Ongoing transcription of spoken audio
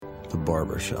The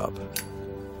barber shop.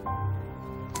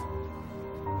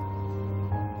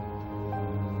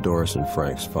 Doris and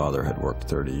Frank's father had worked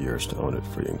 30 years to own it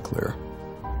free and clear.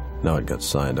 Now it got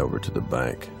signed over to the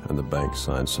bank, and the bank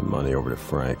signed some money over to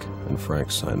Frank, and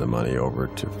Frank signed the money over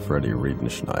to Freddie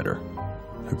Riedenschneider,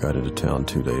 who got into town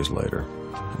 2 days later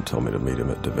and told me to meet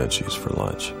him at Da Vinci's for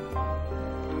lunch.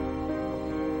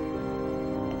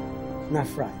 Not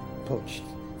fried, poached.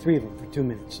 3 of them for 2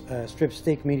 minutes. Strip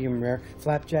steak, medium rare,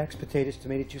 flapjacks, potatoes,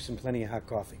 tomato juice, and plenty of hot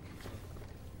coffee.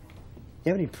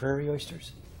 You have any prairie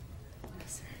oysters? No,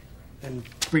 sir. Then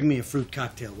bring me a fruit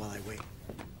cocktail while I wait.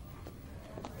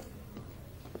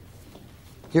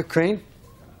 You're Crane?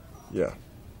 Yeah.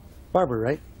 Barber,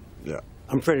 right? Yeah.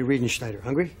 I'm Freddie Riedenschneider.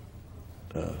 Hungry?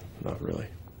 Not really.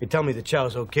 You tell me the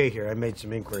chow's okay here. I made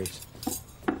some inquiries.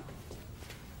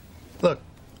 Look,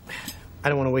 I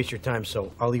don't want to waste your time,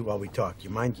 so I'll eat while we talk. You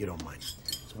mind? You don't mind.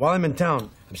 So while I'm in town,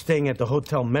 I'm staying at the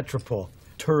Hotel Metropole,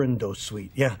 Turandot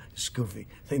Suite. Yeah, it's goofy.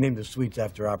 They named the suites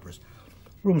after operas.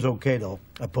 Room's okay, though.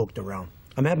 I poked around.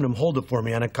 I'm having them hold it for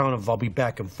me on account of I'll be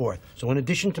back and forth. So in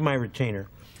addition to my retainer,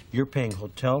 you're paying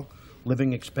hotel,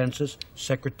 living expenses,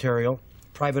 secretarial,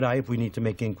 private eye if we need to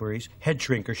make inquiries, head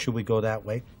shrinker should we go that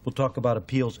way. We'll talk about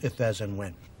appeals if, as, and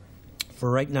when. For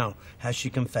right now, has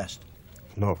she confessed?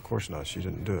 No, of course not. She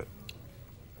didn't do it.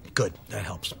 Good, that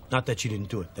helps. Not that she didn't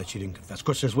do it, that she didn't confess. Of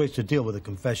course, there's ways to deal with a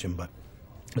confession, but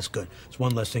that's good. It's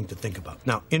one less thing to think about.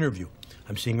 Now, interview.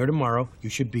 I'm seeing her tomorrow. You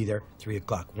should be there, 3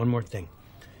 o'clock. One more thing.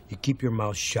 You keep your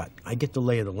mouth shut. I get the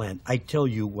lay of the land. I tell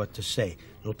you what to say.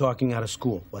 No talking out of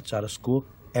school. What's out of school?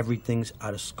 Everything's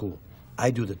out of school. I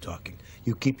do the talking.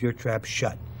 You keep your trap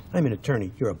shut. I'm an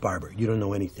attorney. You're a barber. You don't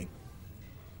know anything.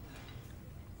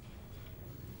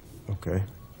 Okay.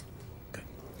 Good.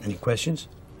 Any questions?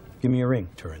 Give me a ring,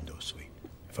 Turandot Suite.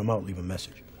 If I'm out, leave a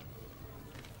message.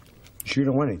 You sure you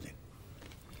don't want anything?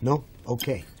 No?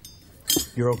 Okay.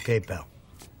 You're okay, pal.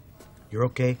 You're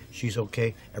okay, she's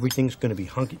okay, everything's gonna be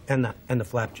hunky, and the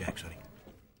flapjacks, honey.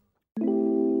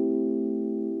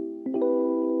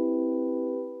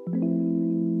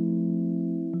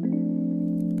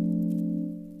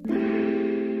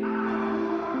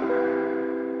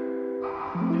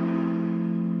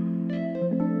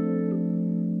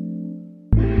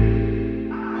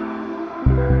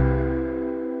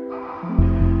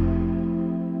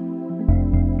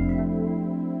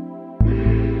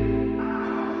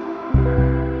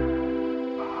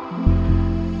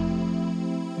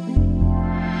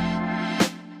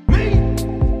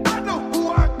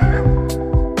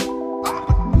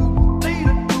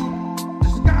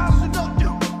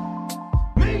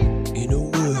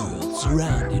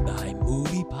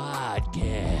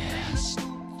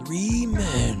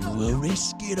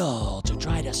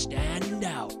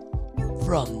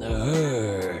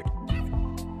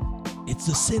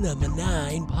 Cinema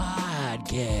 9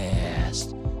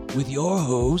 podcast with your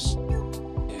hosts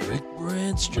Eric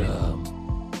Brandstrom,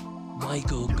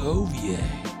 Michael Govier,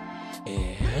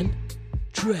 and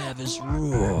Travis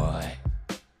Roy.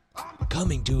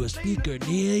 Coming to a speaker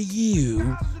near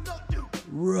you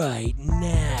right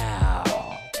now.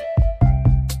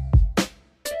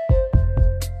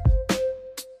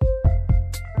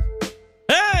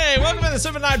 Welcome to the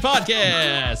 7-9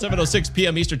 podcast, 7:06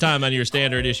 p.m. Eastern Time on your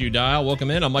standard issue dial. Welcome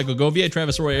in. I'm Michael Govier,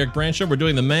 Travis Roy, Eric Brancham. We're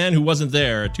doing The Man Who Wasn't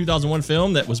There, a 2001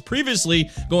 film that was previously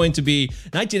going to be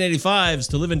 1985's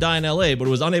To Live and Die in L.A., but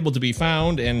it was unable to be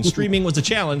found, and streaming was a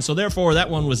challenge, so therefore that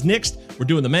one was nixed. We're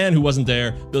doing The Man Who Wasn't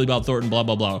There, Billy Bob Thornton, blah,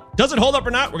 blah, blah. Does it hold up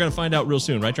or not? We're going to find out real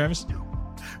soon, right, Travis?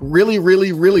 Really,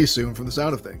 really, really soon from the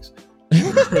sound of things.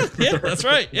 Yeah, that's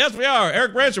right. Yes, we are.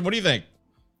 Eric Brancham, what do you think?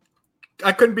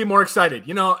 I couldn't be more excited.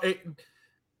 You know,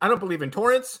 I don't believe in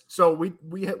torrents, so we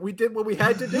did what we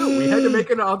had to do. We had to make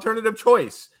an alternative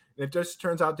choice. It just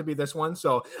turns out to be this one.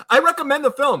 So I recommend the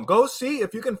film. Go see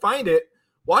if you can find it.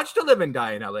 Watch To Live and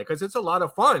Die in LA because it's a lot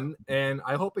of fun, and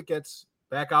I hope it gets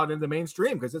back out in the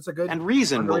mainstream because it's a good and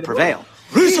reason will prevail.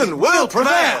 Movie. Reason will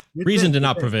prevail. Reason did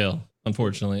not prevail,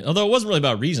 unfortunately. Although it wasn't really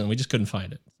about reason, we just couldn't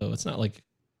find it, so it's not like it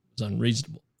was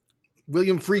unreasonable.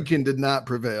 William Friedkin did not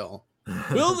prevail.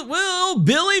 Well,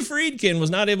 Billy Friedkin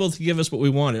was not able to give us what we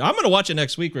wanted. I'm going to watch it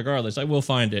next week regardless. I will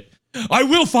find it. I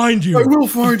will find you. I will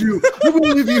find you. I will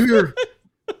leave you here.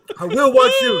 I will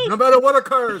watch you no matter what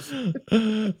occurs.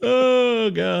 Oh,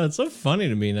 God. It's so funny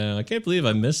to me now. I can't believe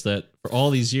I missed that for all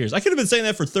these years. I could have been saying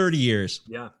that for 30 years.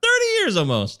 Yeah. 30 years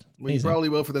almost. Well, you probably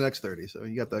will for the next 30, so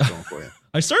you got that going for you.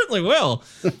 I certainly will.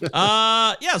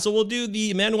 Yeah, so we'll do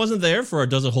the Man Who Wasn't There for our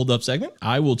Does It Hold Up segment.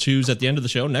 I will choose at the end of the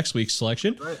show next week's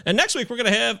selection. Right. And next week we're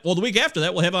going to have, the week after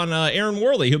that, we'll have on Aaron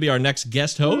Worley. He'll be our next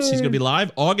guest host. He's going to be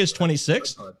live August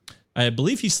 26th. I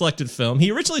believe he selected film.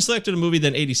 He originally selected a movie,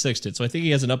 then 86'd it. So I think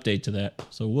he has an update to that.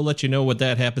 So we'll let you know what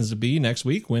that happens to be next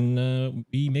week when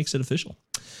he makes it official.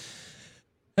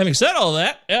 Having said all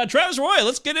that, Travis Roy,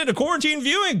 let's get into quarantine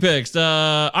viewing picks.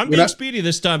 I'm being speedy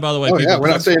this time, by the way. Oh, people. yeah, we're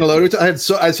not saying hello to I had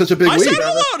such a big I week. said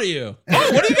hello to you.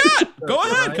 Oh, what do you got? Go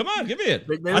ahead. Come on, give me it.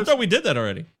 I thought we did that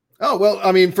already. Oh, well,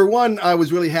 I mean, for one, I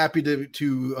was really happy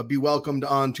to be welcomed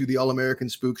on to the All-American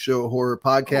Spook Show horror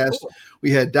podcast. Oh, cool.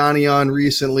 We had Donnie on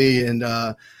recently, and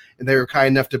they were kind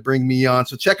enough to bring me on.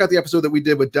 So check out the episode that we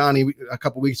did with Donnie a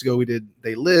couple weeks ago. We did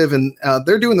They Live, and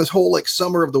they're doing this whole like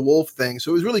Summer of the Wolf thing. So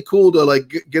it was really cool to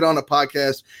like get on a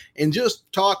podcast and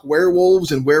just talk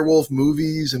werewolves and werewolf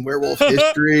movies and werewolf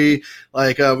history.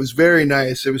 Like it was very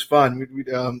nice. It was fun.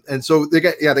 And so they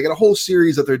got a whole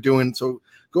series that they're doing. So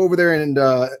go over there, and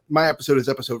my episode is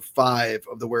episode 5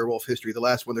 of the werewolf history. The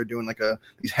last one they're doing like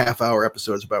these half-hour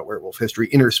episodes about werewolf history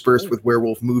interspersed with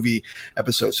werewolf movie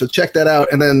episodes. So check that out.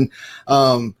 And then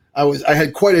I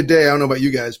had quite a day. I don't know about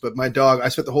you guys, but my dog, I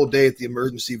spent the whole day at the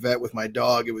emergency vet with my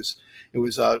dog. It was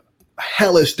a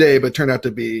hellish day, but turned out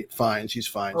to be fine. She's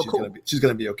fine. She's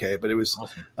gonna be okay. But it was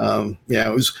awesome.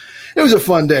 It was a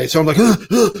fun day. So I'm like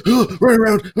run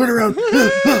around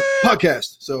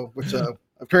podcast. So which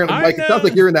apparently, Mike, it sounds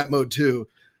like you're in that mode too.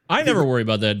 I never worry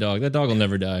about that dog. That dog will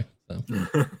never die. So.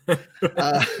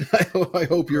 I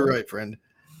hope you're right, friend.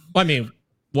 I mean,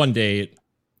 one day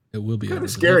it will be kind of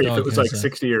scary if it was like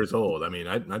 60 years old. I mean,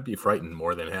 I'd be frightened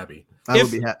more than happy. I'd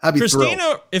be Christina,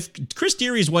 thrilled. if Chris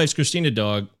Deary's wife's Christina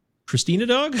dog. That's not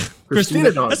a She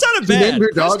bad. named her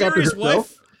Chris dog after Deary's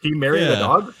herself? wife. He married a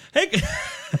dog? Hey,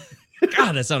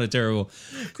 God, that sounded terrible.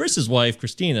 Chris's wife,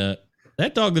 Christina,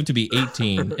 that dog lived to be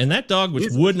 18, and that dog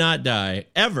would not die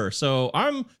ever. So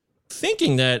I'm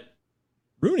thinking that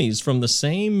Rooney's from the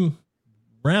same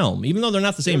realm, even though they're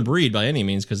not the same breed by any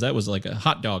means, because that was like a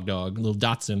hot dog, a little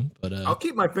Dotson. But I'll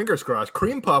keep my fingers crossed.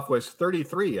 Cream Puff was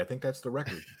 33. I think that's the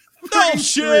record.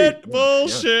 Bullshit!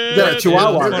 Bullshit! Is that a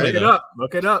Chihuahua? Yeah,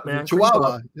 Look it up, man.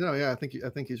 Chihuahua. I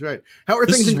think he's right. How are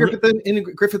things in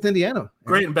Griffith, Indiana?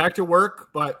 Great, and back to work,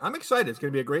 but I'm excited. It's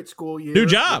going to be a great school year. New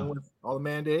job. With all the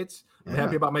mandates. I'm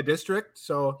happy about my district.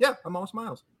 So, yeah, I'm all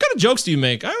smiles. What kind of jokes do you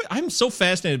make? I'm so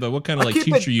fascinated by what kind of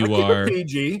teacher you are. I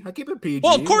keep it PG.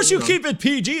 Well, of course you keep it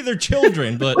PG. They're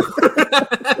children, but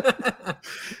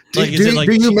do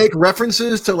you make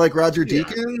references to like Roger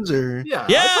Deakins or yeah.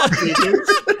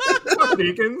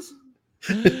 Deakins.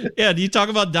 Yeah, do you talk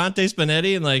about Dante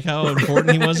Spinetti and like how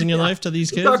important he was in your life to these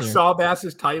kids? Talk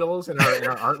Sawbass's titles in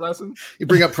our art lessons. You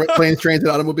bring up planes, trains,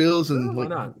 and automobiles, and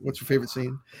what's your favorite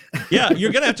scene? Yeah,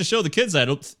 you're gonna have to show the kids that,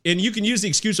 and you can use the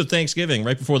excuse of Thanksgiving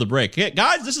right before the break. Hey,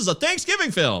 guys, this is a Thanksgiving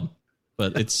film,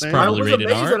 but it's probably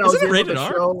rated R. Isn't it rated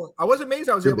R? I was amazed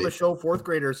I was able to show fourth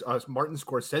graders a Martin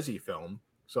Scorsese film.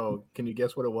 So can you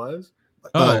guess what it was?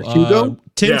 Hugo?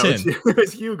 Tintin. Yeah, it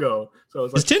was Hugo. So it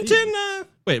was like, is Tintin?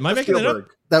 Wait, am I making that up?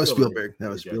 That was Spielberg. That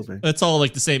was Spielberg. It's all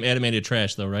like the same animated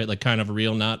trash, though, right? Like kind of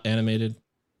real, not animated.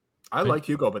 I like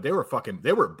Hugo, but they were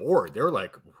bored. They were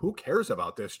like, who cares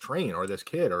about this train or this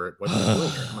kid or what's he doing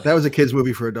here? That was a kid's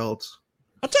movie for adults.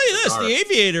 I'll tell you this: The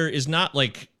Aviator is not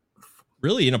like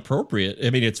really inappropriate.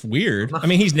 I mean, it's weird. I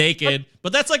mean, he's naked,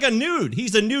 but that's like a nude.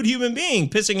 He's a nude human being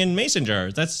pissing in mason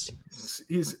jars.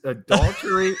 He's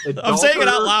adultery. I'm saying it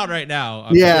out loud right now.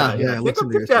 Yeah. I think I'll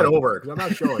pick that over because I'm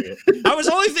not showing it.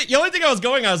 The only thing I was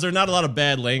going on is there's not a lot of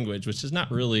bad language, which is not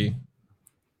really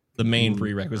the main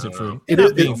prerequisite for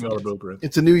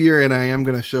it's a new year, and I am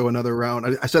going to show another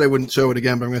round. I said I wouldn't show it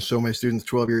again, but I'm going to show my students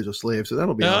 12 Years a Slave, so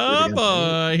that'll be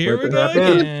boy, here we go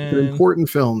again. It's an important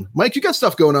film. Mike, you got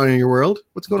stuff going on in your world.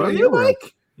 What's going on in your world?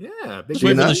 Yeah, just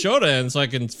wait for the show to end so I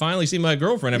can finally see my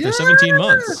girlfriand after 17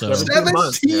 months. So. 17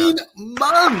 months. 17 months.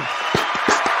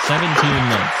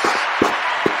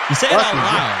 You say it out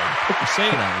loud. You say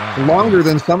it out loud. Longer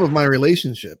than some of my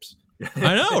relationships.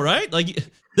 I know, right? Like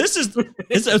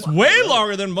it's way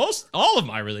longer than all of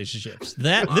my relationships.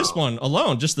 This one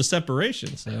alone, just the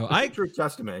separation. So true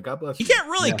testament. God bless you. You can't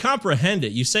really comprehend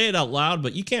it. You say it out loud,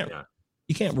 but you can't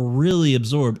really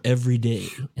absorb every day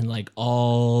and like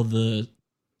all the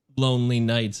lonely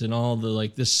nights and all the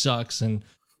like this sucks, and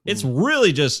it's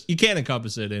really just you can't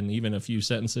encompass it in even a few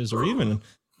sentences, or even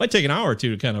might take an hour or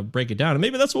two to kind of break it down. And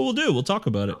maybe that's what we'll do. We'll talk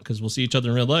about it because we'll see each other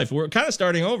in real life. We're kind of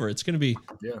starting over. It's going to be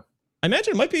I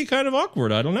imagine it might be kind of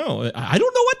awkward. I don't know. I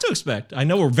don't know what to expect. I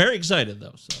know we're very excited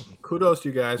though. So kudos to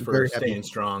you guys for staying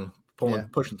strong,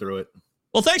 pushing through it.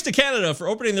 Well, thanks to Canada for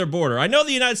opening their border. I know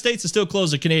the United States is still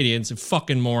closed to Canadians,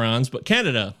 fucking morons, but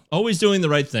Canada always doing the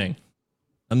right thing.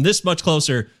 I'm this much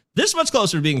closer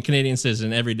to being a Canadian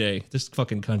citizen every day. This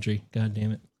fucking country. God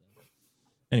damn it.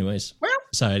 Anyways. Well,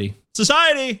 Society.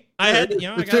 I had, I There's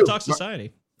gotta two. talk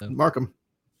society. So, Mark them.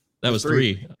 that was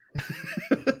three.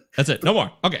 3. That's it. No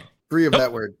more. Okay. 3 of Nope.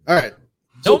 that word. All right.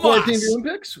 So No quarantine mas. viewing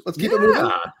picks. Let's keep it moving.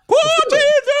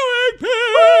 Quarantine viewing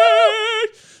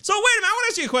pick. So wait a minute. I want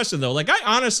to ask you a question though. Like I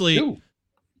honestly, Ooh.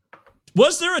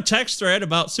 was there a text thread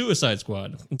about Suicide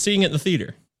Squad and seeing it in the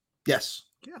theater? Yes.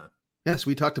 Yeah. Yes,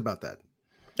 we talked about that.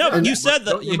 No, And- you said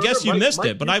that. You guess you missed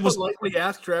it, but I was. likely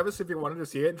asked Travis if he wanted to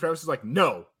see it, and Travis is like,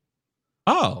 "No."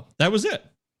 Oh, that was it.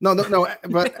 No.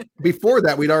 But before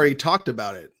that, we'd already talked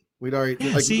about it. We'd already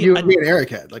like see, me and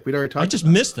Eric had we'd already talked. I just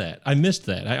about missed that. I missed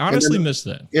that. I honestly missed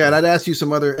that. it. Yeah, and I'd ask you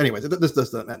some other. Anyways, this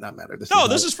does not matter. This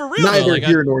Is for real. neither Though. Like,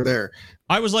 here nor there.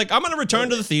 I was like, I'm going to return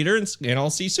to the theater and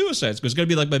I'll see Suicide Squad. It's going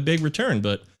to be like my big return,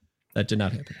 but that did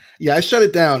not happen. Yeah, I shut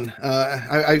it down.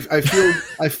 I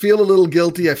feel a little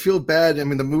guilty. I feel bad. I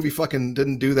mean, the movie fucking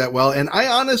didn't do that well, and I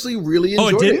honestly really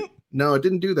enjoyed it didn't? No, it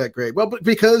didn't do that great. Well, but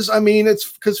because I mean,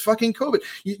 it's because fucking COVID.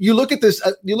 You look at this.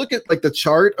 You look at like the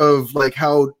chart of like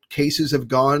how cases have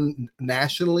gone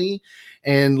nationally,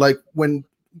 and like when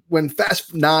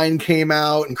Fast 9 came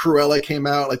out and Cruella came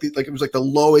out, like it was like the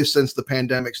lowest since the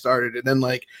pandemic started,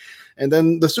 and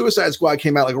then the Suicide Squad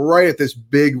came out like right at this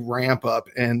big ramp up,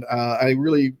 and I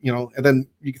really, and then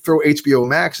you throw HBO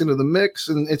Max into the mix,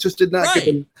 and it just didn't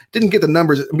get the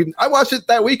numbers. I mean, I watched it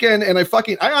that weekend, and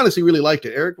I honestly really liked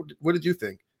it. Eric, what did you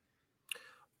think?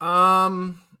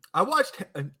 I watched,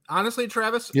 honestly,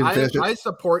 Travis, I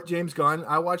support James Gunn.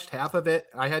 I watched half of it.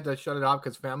 I had to shut it off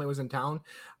because family was in town.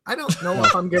 I don't know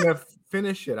if I'm going to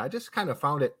finish it. I just kind of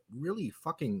found it really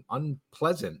fucking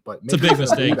unpleasant, but it's a big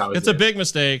mistake. It's a big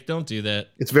mistake. Don't do that.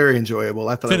 It's very enjoyable.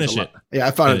 I thought Finish it. Yeah,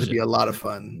 I found it to be a lot of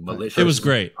fun. Malicious. It was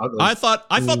great. Ugly. I felt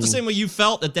the same way you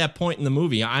felt at that point in the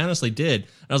movie. I honestly did.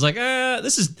 I was like,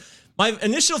 this is my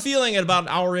initial feeling at about an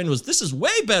hour in was this is way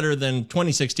better than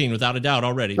 2016 without a doubt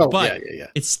already. Oh, but yeah.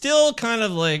 it's still kind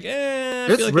of like,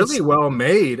 it's like really well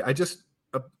made. I just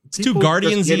it's too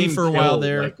Guardians-y for a while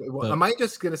there. Like, am I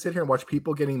just gonna sit here and watch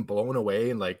people getting blown away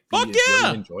and like fuck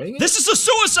really enjoying it? This is a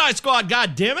Suicide Squad.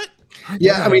 God damn it!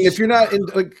 Yeah, I mean, if you're not in,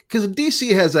 because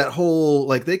DC has that whole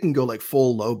like they can go like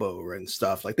full Lobo and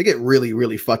stuff. Like they get really,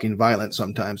 really fucking violent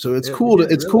sometimes. So it's cool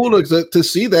to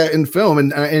see that in film,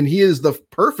 and he is the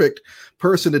perfect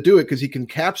person to do it because he can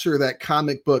capture that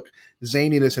comic book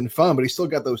zaniness and fun, but he's still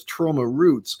got those trauma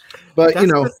roots. But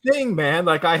that's the thing, man.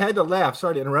 Like I had to laugh.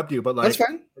 Sorry to interrupt you, but like that's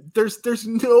fine. There's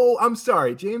no. I'm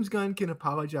sorry. James Gunn can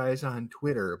apologize on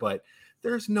Twitter, but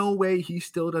there's no way he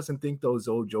still doesn't think those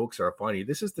old jokes are funny.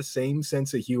 This is the same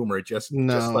sense of humor.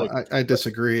 I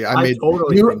disagree. I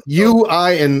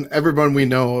and everyone we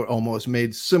know almost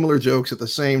made similar jokes at the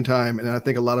same time, and I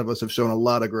think a lot of us have shown a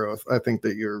lot of growth. I think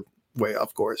that you're way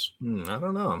off course. I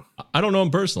don't know. I don't know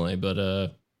him personally,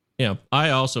 but I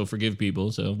also forgive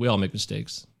people, so we all make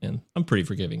mistakes, and I'm a pretty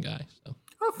forgiving guy. So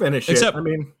I'll finish except, it. I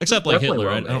mean, except like Hitler,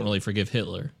 I don't really forgive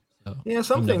Hitler. So yeah,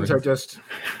 some things are just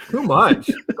too much.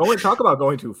 Talk about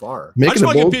going too far. I just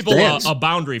want to give people a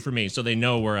boundary for me, so they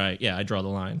know where I draw the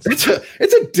lines. It's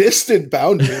a distant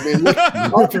boundary. I mean,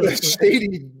 off in a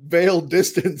shady veiled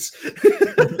distance. Somewhere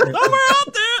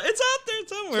out there, it's out there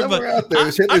somewhere. Out there.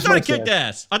 I thought it kicked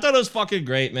ass. I thought it was fucking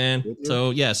great, man.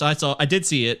 So yes, I did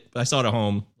see it. I saw it at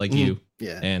home, like you.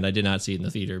 Yeah. And I did not see it in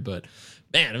the theater, but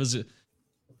man, it was.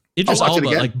 Idris Elba,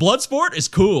 like Bloodsport is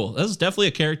cool. That's definitely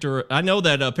a character. I know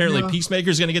that apparently Peacemaker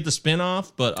is going to get the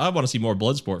spinoff, but I want to see more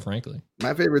Bloodsport, frankly.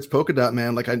 My favorite's Polka Dot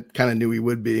Man. Like I kind of knew he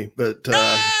would be, but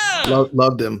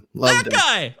loved him. Loved him.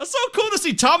 Guy. That's so cool to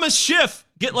see Thomas Schiff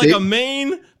get like a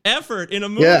main effort in a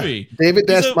movie. Yeah, David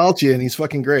Dastmalchian. He's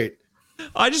fucking great.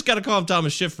 I just got to call him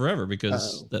Thomas Schiff forever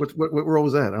because what role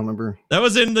was that? I don't remember. That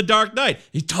was in The Dark Knight.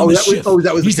 He's Thomas Schiff.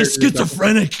 He's a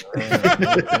schizophrenic.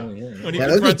 When he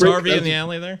confronts Harvey in the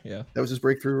alley there. Yeah, that was his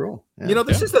breakthrough role. Yeah.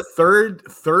 This is the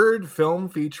third film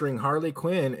featuring Harley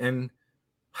Quinn, and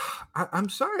I'm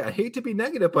sorry, I hate to be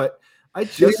negative, but I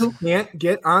just can't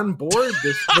get on board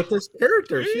with this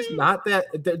character. She's not that.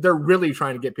 They're really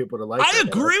trying to get people to like her. I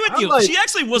agree with you. Like, she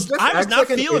actually was. I was not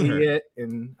feeling her.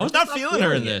 I was not feeling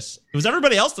her in this. It was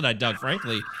everybody else that I dug,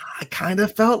 frankly. I kind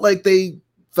of felt like they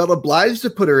felt obliged to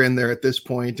put her in there at this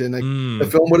point, and the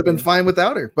film would have been fine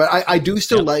without her. But I do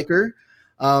still like her.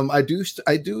 I do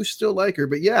still like her.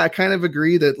 But yeah, I kind of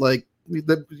agree that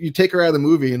you take her out of the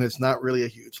movie, and it's not really a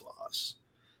huge loss.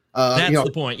 That's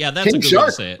the point. Yeah, that's King a good Shark, way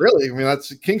to say it. Really, I mean,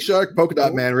 that's King Shark, Polka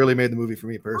Dot Man really made the movie for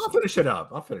me personally. I'll finish it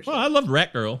up. Well, I loved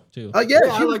Rat Girl too. I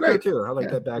like her too. I like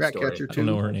that backstory. Ratcatcher 2. I don't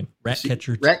know her name.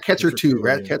 Ratcatcher 2. Ratcatcher 2.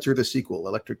 Ratcatcher the sequel.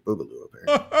 Electric Boogaloo.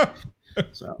 Apparently.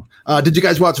 So, did you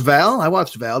guys watch Val? I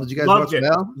watched Val. Did you guys watch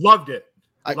Val? Loved it.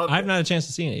 Loved I've it. not had a chance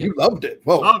to see it yet. You loved it.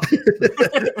 Whoa. Loved it.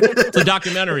 It's a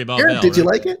documentary about Eric, Val. did you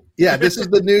right? like it? Yeah, this is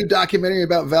the new documentary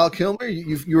about Val Kilmer.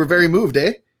 You were very moved,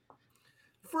 eh?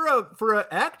 For an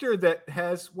actor that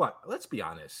has what? Let's be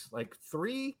honest, like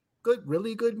 3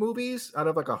 really good movies out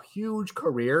of like a huge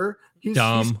career. He's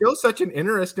still such an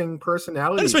interesting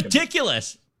personality. That is to me.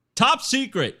 ridiculous. Top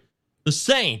Secret, The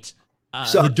Saint,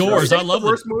 So- The Doors. I love the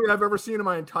worst movie I've ever seen in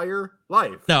my entire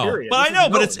life. No, period. but I This know, is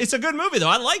but known. it's a good movie though.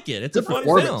 I like it. It's a Good fun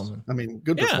performance. film. I mean,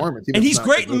 good Yeah, performance. even and if he's it's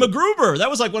not great the in movie. MacGruber. That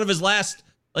was like one of his last.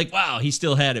 Like, wow, he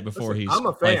still had it before Listen, his I'm a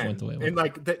life fan, went the way it went. and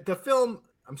like the film.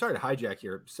 I'm sorry to hijack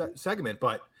your segment,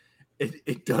 but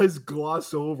it does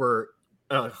gloss over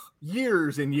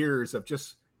years and years of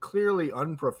just clearly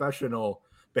unprofessional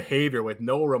behavior with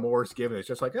no remorse given. It's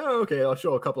just like, oh, okay, I'll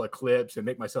show a couple of clips and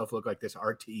make myself look like this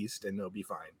artiste, and it'll be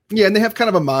fine. Yeah, and they have kind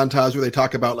of a montage where they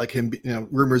talk about like him,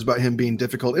 rumors about him being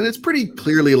difficult, and it's pretty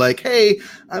clearly like, hey,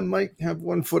 I might have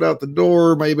one foot out the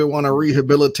door, maybe want to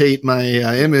rehabilitate my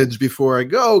image before I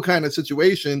go, kind of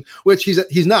situation. Which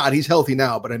he's not. He's healthy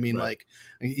now, but I mean, like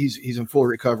he's in full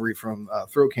recovery from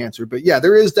throat cancer. But yeah,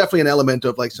 there is definitely an element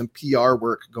of like some PR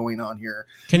work going on here.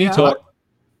 Can you talk?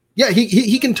 Yeah,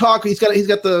 he can talk. He's got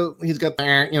the what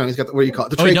do you call it?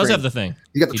 The Oh, he trach does ring. have the thing.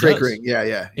 He got the He trach does. ring. Yeah.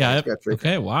 Yeah. He's got trach ring.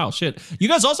 Okay. Wow. Shit. You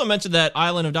guys also mentioned that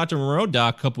Island of Dr. Moreau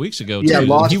doc a couple weeks ago. Yeah, too.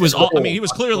 lost He was. his soul. He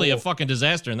was clearly a fucking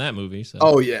disaster in that movie. So.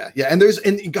 Oh yeah. And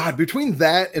God, between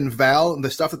that and Val and the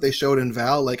stuff that they showed in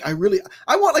Val, like I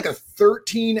want like a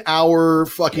 13-hour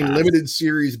fucking limited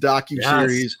series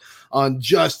docuseries on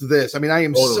just this. I mean, I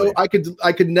am Totally.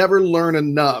 I could never learn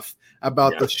enough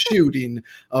about the shooting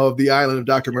of the Island of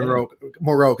Dr.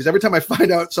 Moreau, because every time I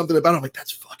find out something about it, I'm like, that's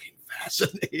fucking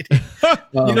fascinating.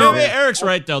 Eric's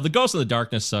right though. The Ghost in the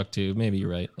Darkness sucked too. Maybe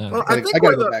you're right. Well, I think I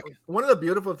gotta go back. one of the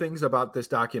beautiful things about this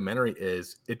documentary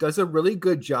is it does a really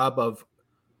good job of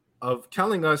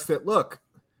telling us that, look,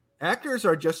 actors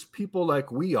are just people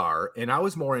like we are. And I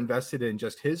was more invested in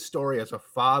just his story as a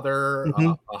father,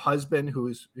 a husband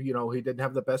who's, he didn't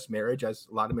have the best marriage, as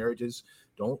a lot of marriages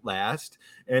don't last,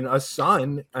 and a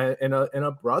son and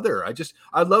a brother.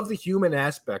 I love the human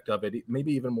aspect of it,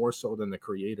 maybe even more so than the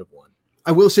creative one.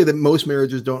 I will say that most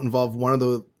marriages don't involve one of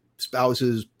the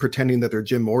spouses pretending that they're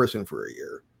Jim Morrison for a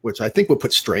year, which I think would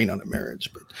put strain on a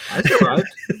marriage. But That's all right.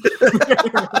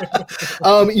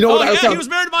 he was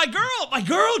married to my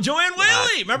girl, Joanne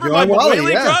Whaley. Remember Joanne my Whaley,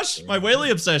 Whaley yeah. crush? My Whaley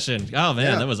obsession. Oh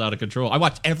man, that was out of control. I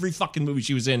watched every fucking movie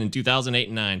she was in 2008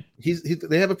 and 9.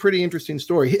 They have a pretty interesting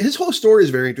story. His whole story is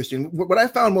very interesting. What I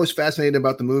found most fascinating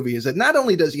about the movie is that not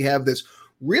only does he have this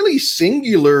really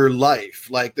singular life,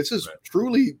 like this is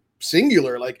truly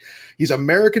singular, like he's an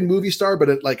American movie star, but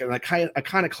like a kind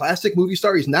of classic movie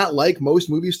star. He's not like most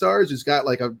movie stars. He's got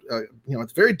like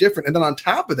it's very different. And then on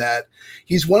top of that,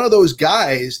 he's one of those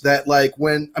guys that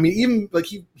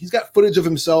he's got footage of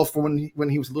himself from when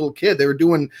he was a little kid. They were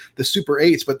doing the Super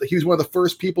 8s, but he was one of the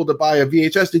first people to buy a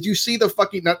VHS. Did you see the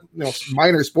fucking,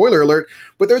 minor spoiler alert,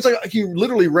 but there's he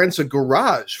literally rents a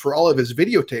garage for all of his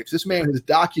videotapes. This man has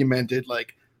documented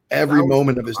like every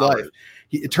moment of his life.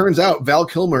 It turns out Val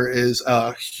Kilmer is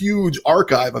a huge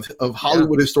archive of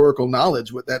Hollywood historical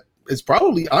knowledge that is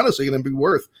probably honestly going to be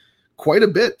worth quite a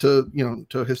bit to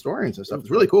historians and stuff. It's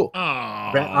really cool.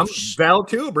 Oh, Val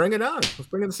too. Bring it on. Let's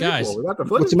bring in the sequel. Guys, We got the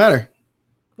footage. What's the matter?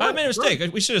 I made a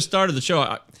mistake. We should have started the show.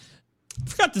 I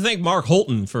forgot to thank Mark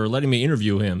Holton for letting me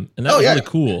interview him, and that was really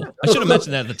cool. I should have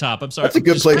mentioned that at the top. I'm sorry. That's a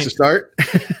good place to start.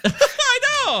 I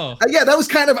know. Yeah, that was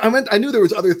kind of. I knew there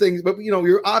was other things, but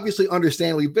you're obviously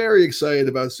understandably very excited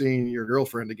about seeing your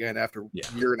girlfriend again after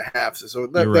a year and a half. So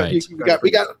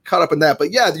we got caught up in that.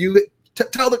 But yeah, you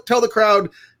tell the crowd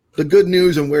the good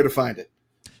news and where to find it.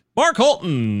 Mark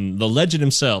Holton, the legend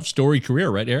himself, story career,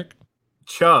 right, Eric?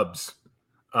 Chubbs,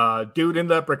 Dude in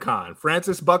Leprechaun,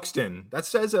 Francis Buxton. That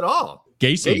says it all.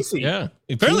 Gacy. Yeah.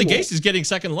 Apparently Gacy's getting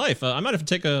second life. I might have to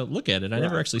take a look at it. I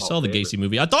never actually saw the Gacy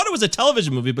movie. I thought it was a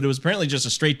television movie, but it was apparently just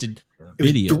a straight to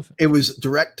video. It was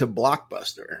direct to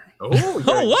Blockbuster. Oh,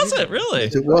 was it really?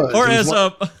 Yes, it was. Or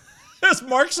as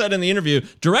Mark said in the interview,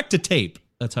 direct to tape.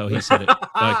 That's how he said it.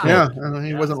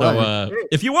 He wasn't lying.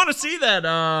 If you want to see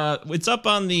that, it's up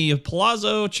on the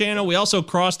Palazzo channel. We also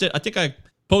crossed it. I think I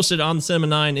posted on the Cinema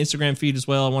 9 Instagram feed as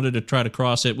well. I wanted to try to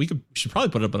cross it. We should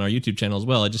probably put it up on our YouTube channel as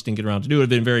well. I just didn't get around to do it. I've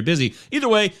been very busy. Either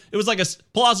way, it was like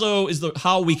Palazzo is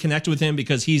how we connect with him,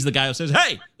 because he's the guy who says,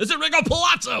 "Hey, this is Enrico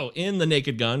Palazzo" in The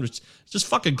Naked Gun, which is just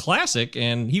fucking classic.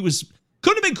 And couldn't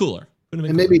have been cooler. And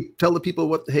maybe tell the people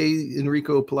what Hey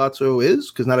Enrico Palazzo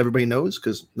is, because not everybody knows,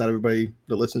 because not everybody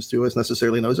that listens to us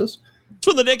necessarily knows us. It's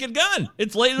from The Naked Gun.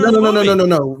 It's later.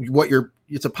 No. What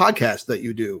it's a podcast that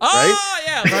you do, right? Oh,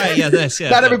 yeah, right. Yeah, this. Yeah,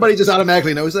 Not everybody just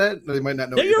automatically knows that. They might not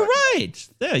know. Yeah, what you're talking right.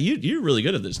 Yeah, you're really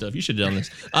good at this stuff. You should have done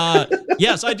this.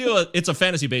 Yes, I do. It's a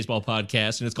fantasy baseball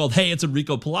podcast, and it's called Hey, It's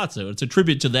Enrico Palazzo. It's a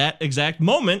tribute to that exact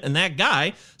moment and that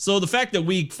guy. So the fact that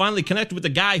we finally connected with the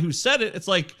guy who said it, it's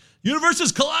like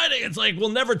universes colliding. It's like we'll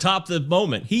never top the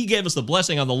moment. He gave us the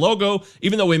blessing on the logo,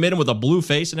 even though we made him with a blue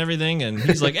face and everything. And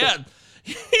he's like, yeah.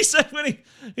 He said when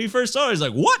he first saw it, he's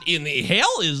like, what in the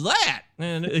hell is that?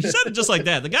 And he said it just like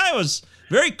that. The guy was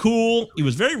very cool. He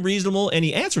was very reasonable, and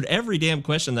he answered every damn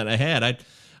question that I had.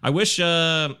 I wish,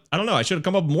 I don't know, I should have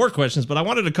come up with more questions, but I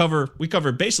wanted to we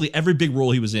covered basically every big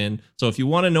role he was in. So if you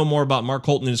want to know more about Mark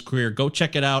Holton and his career, go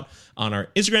check it out on our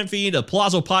Instagram feed, a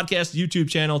Palazzo Podcast YouTube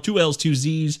channel, 2 L's, 2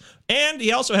 Z's. And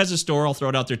he also has a store. I'll throw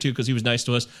it out there too because he was nice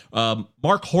to us.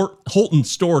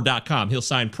 MarkHoltonStore.com. He'll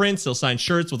sign prints. He'll sign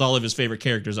shirts with all of his favorite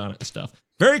characters on it and stuff.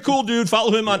 Very cool dude.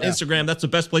 Follow him on Instagram. That's the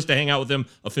best place to hang out with him.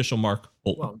 Official Mark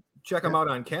Holton. Well, check him out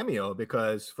on Cameo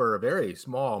because for a very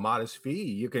small, modest fee,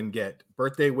 you can get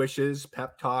birthday wishes,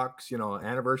 pep talks,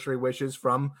 anniversary wishes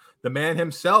from the man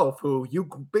himself who you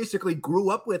basically grew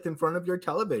up with in front of your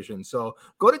television. So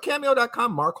go to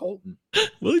cameo.com, Mark Holton.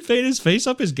 Will he fade his face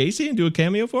up as Gacy and do a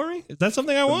cameo for me? Is that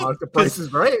something I want? The price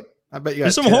is right. I bet you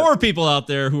there's some horror people out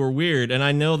there who are weird, and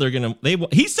I know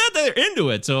he said they're into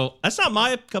it, so that's not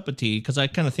my cup of tea because I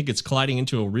kind of think it's colliding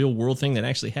into a real world thing that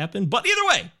actually happened. But either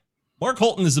way, Mark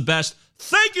Holton is the best.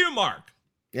 Thank you, Mark.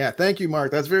 Yeah, thank you,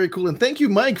 Mark. That's very cool. And thank you,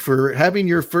 Mike, for having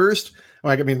your first,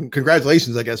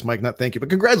 congratulations, I guess, Mike, not thank you, but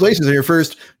congratulations on your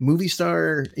first movie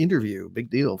star interview. Big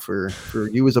deal for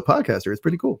you as a podcaster. It's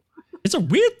pretty cool. It's a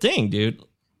weird thing, dude.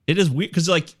 It is weird because,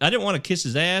 I didn't want to kiss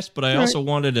his ass, but I also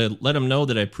wanted to let him know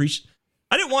that I appreciate.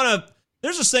 I didn't want to.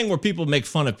 There's this thing where people make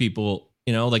fun of people,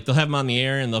 they'll have them on the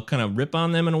air and they'll kind of rip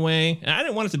on them in a way. And I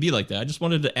didn't want it to be like that. I just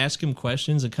wanted to ask him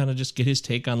questions and kind of just get his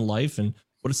take on life and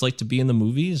what it's like to be in the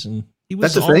movies. And he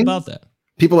was all about that.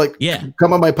 People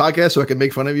come on my podcast so I can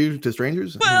make fun of you to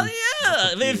strangers. Well, yeah.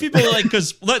 I mean, people are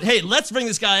let's bring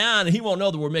this guy on and he won't know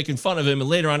that we're making fun of him. And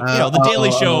later on, the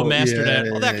Daily Show mastered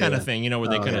that kind of thing, where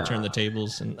they kind of turn the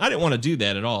tables. And I didn't want to do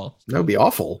that at all. That would be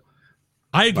awful.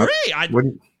 I agree.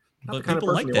 But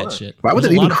people like that shit. Why would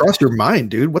it even cross your mind,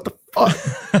 dude? What the fuck?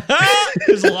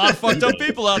 There's a lot of fucked up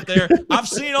people out there. I've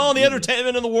seen all the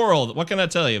entertainment in the world. What can I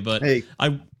tell you? But Hey,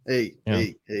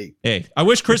 I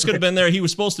wish Chris could have been there. He was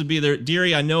supposed to be there.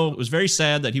 Deary, I know it was very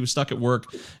sad that he was stuck at work.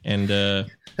 And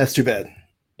that's too bad.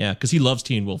 Yeah, because he loves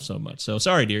Teen Wolf so much. So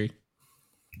sorry, Deary.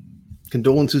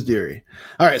 Condolences, dearie.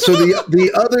 All right, so the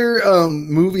other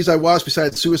movies I watched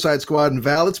besides Suicide Squad and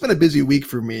Val, it's been a busy week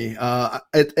for me. At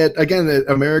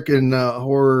American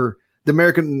Horror,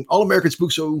 the All American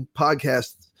Spook Show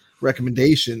podcast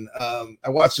recommendation. I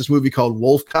watched this movie called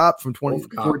Wolf Cop from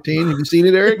 2014. Have you seen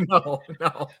it, Eric? No.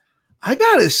 I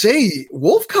gotta say,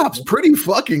 Wolf Cop's pretty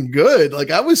fucking good.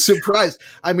 I was surprised.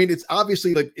 I mean, it's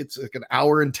obviously it's an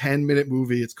hour and 10-minute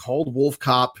movie. It's called Wolf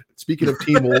Cop. Speaking of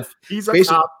Teen Wolf, he's a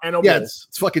cop and a wolf.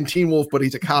 It's fucking Teen Wolf, but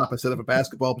he's a cop instead of a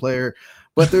basketball player.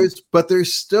 But there's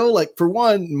still for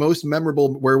one, most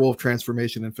memorable werewolf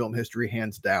transformation in film history,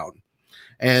 hands down,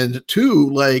 and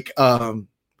two,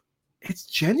 it's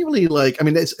genuinely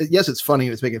it's funny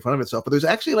and it's making fun of itself, but there's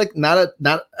actually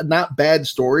not bad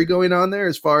story going on there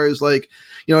as far as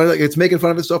it's making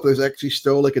fun of itself, but there's actually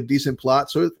still a decent plot.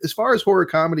 So as far as horror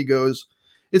comedy goes,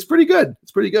 it's pretty good.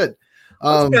 It's pretty good.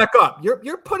 Let's back up.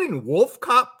 You're putting Wolf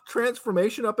Cop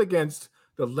transformation up against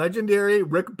the legendary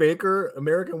Rick Baker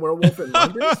American Werewolf in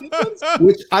London sequence,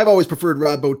 which I've always preferred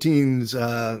Rod Bottin's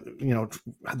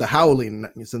The Howling,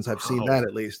 since I've seen that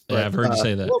at least. But, I've heard you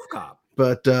say that. Wolf Cop.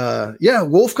 But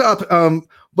Wolf Cop.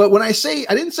 But when I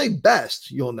didn't say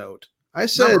best, you'll note I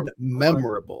said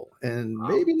memorable, and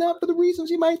maybe not for the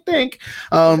reasons you might think.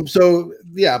 But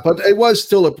it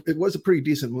was a pretty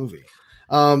decent movie.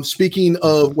 Speaking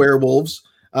of werewolves,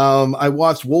 I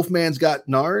watched Wolfman's Got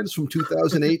Nards from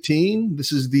 2018.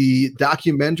 This is the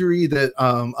documentary that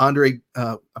Andre,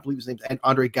 I believe his name's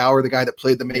Andre Gower, the guy that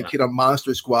played the main kid on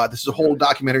Monster Squad. This is a whole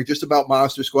documentary just about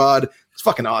Monster Squad. It's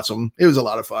fucking awesome. It was a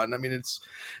lot of fun. I mean,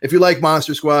 if you like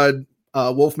Monster Squad,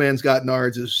 Wolfman's Got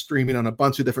Nards is streaming on a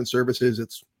bunch of different services.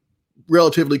 It's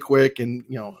relatively quick and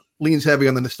leans heavy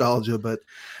on the nostalgia, but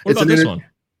what about this one?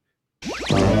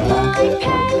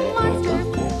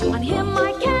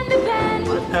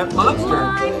 Pet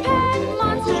Monster.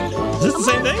 Is this the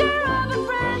same thing?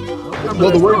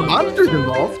 Well, the word monster's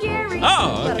involved.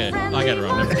 Oh, okay. I got it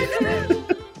wrong.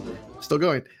 Never. Still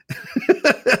going.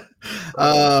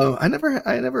 I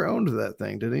never owned that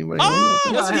thing. Did anybody?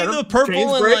 Oh, was he the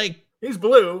purple and He's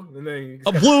blue, and then he's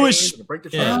A got bluish- chains and break the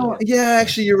yeah. chain. Oh, yeah,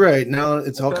 actually, you're right. Now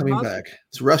it's all That's coming monster. back.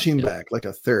 It's rushing back like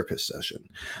a therapist session.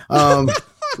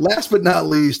 Last but not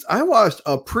least, I watched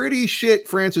a pretty shit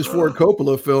Francis Ford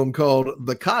Coppola film called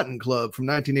The Cotton Club from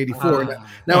 1984.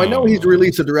 Now, I know he's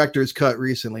released a director's cut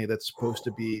recently that's supposed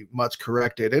to be much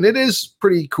corrected, and it is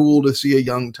pretty cool to see a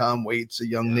young Tom Waits, a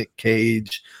young Nick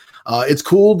Cage. It's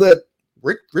cool that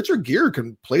Richard Gere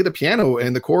can play the piano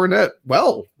and the cornet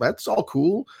well. That's all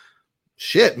cool.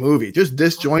 Shit movie, just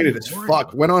disjointed as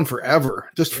fuck. Went on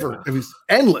forever. It was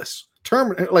endless.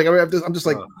 Like I'm just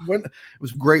like when it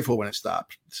was grateful when it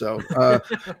stopped. So, but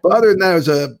other than that, it was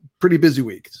a pretty busy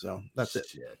week. So that's it.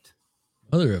 Shit.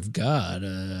 Mother of God,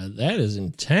 that is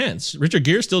intense. Richard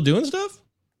Gere still doing stuff?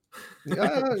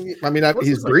 I mean,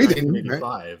 he's breathing. Right?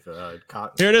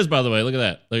 1985, Here it is, by the way. Look at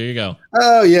that. There you go.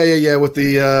 Oh yeah. With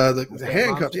the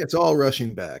handcuffs, yeah, it's all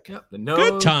rushing back. Yep, the nose.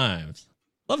 Good times.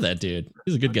 Love that dude.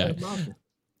 He's a good guy.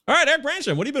 All right, Eric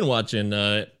Branson, what have you been watching?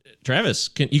 Travis,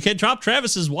 you can't drop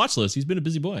Travis's watch list. He's been a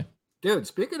busy boy. Dude,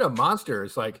 speaking of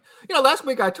monsters, like, last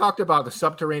week I talked about the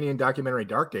subterranean documentary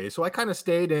Dark Days, so I kind of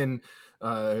stayed in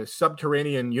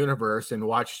subterranean universe and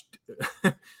watched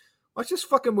this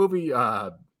fucking movie,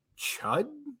 Chud.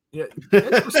 Yeah,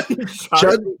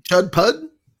 Chud Pud.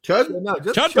 No,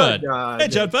 just Chud Bud. Hey,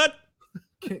 Chud Bud.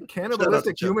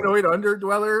 Cannibalistic Chud Bud. humanoid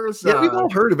underdwellers. Yeah, we've all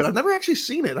heard of it. I've never actually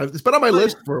seen it. It's been on my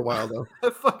list for a while though.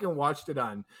 I fucking watched it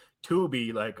on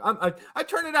Tubi. Like I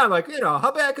turned it on. Like,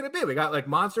 how bad could it be? We got like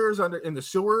monsters in the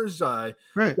sewers.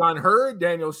 Right. John Hurd,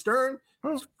 Daniel Stern.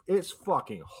 Oh. It's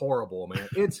fucking horrible, man.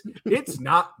 It's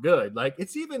not good. Like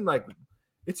it's even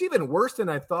worse than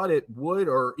I thought it would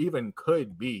or even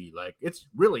could be. Like it's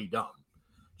really dumb.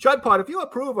 Chud Pod, if you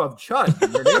approve of Chud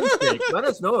for your namesake, let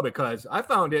us know because I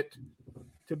found it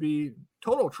to be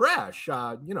total trash.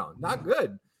 Not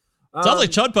good. Sounds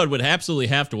like Chud Pud would absolutely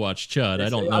have to watch Chud. I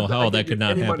don't know how that could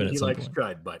not happen at He some likes point.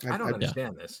 Chud, but I don't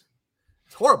understand this.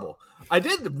 It's horrible. I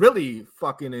did really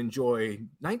fucking enjoy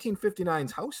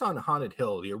 1959's House on Haunted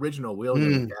Hill, the original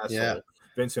William Castle,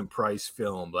 Vincent Price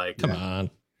film. Like, Come on.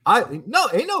 ain't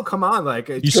no come on. Like,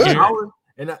 it's You scared?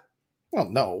 Well,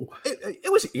 no.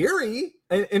 It was eerie,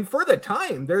 and for the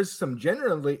time, there's some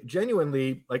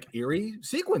genuinely like eerie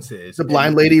sequences. The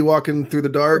blind lady walking through the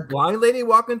dark. Blind lady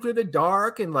walking through the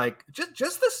dark, and like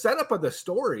just the setup of the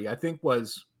story, I think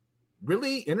was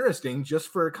really interesting. Just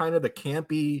for kind of the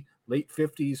campy late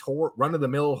 50s horror, run of the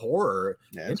mill horror.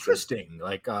 Yeah, interesting.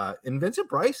 Like, and Vincent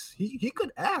Price, he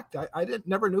could act. I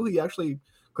never knew he actually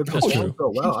could That's perform true.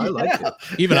 so well. I liked it.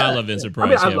 Even I love Vincent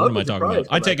Price. I What love am I Vincent talking Price,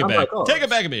 about? I but take it I'm back. like, oh, Take it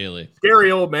back immediately. Scary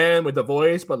old man with the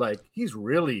voice, but like he's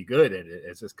really good at it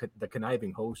as the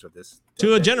conniving host of this.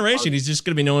 To a generation, he's just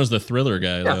going to be known as the thriller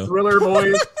guy, Yeah, though. thriller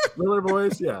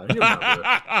voice. Yeah.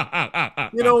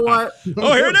 You know what?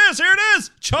 Oh, here it is. Here it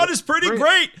is. Chud is pretty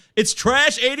great. It's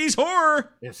trash 80s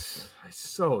horror. It's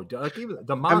so dumb. Like, even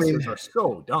the monsters are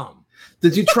so dumb.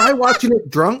 Did you try watching it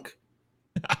drunk?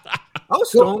 I was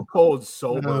stone cold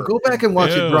sober. Go back and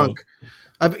watch Ew. it drunk.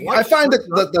 I Watch find it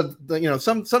that the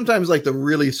sometimes like the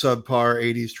really subpar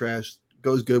 80s trash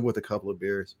goes good with a couple of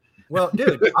beers. Well,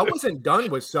 dude, I wasn't done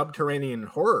with subterranean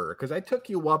horror because I took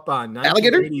you up on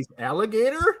Alligator? 1980s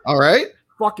Alligator. All right.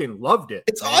 Fucking loved it.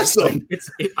 It's awesome.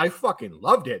 I fucking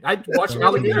loved it. I watched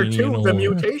Alligator 2, The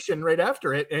Mutation, right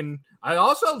after it, and I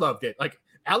also loved it. Like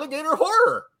alligator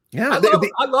horror. Yeah,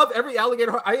 I love every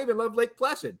alligator. I even love Lake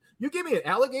Placid. You give me an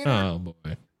alligator. Oh,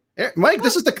 boy. Mike,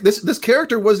 this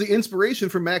character was the inspiration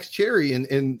for Max Cherry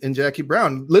in Jackie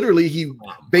Brown. Literally, he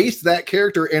based that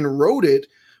character and wrote it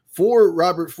for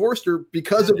Robert Forster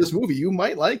because of this movie. You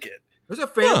might like it. There's a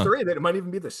fan theory that it might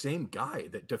even be the same guy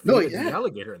that defeated the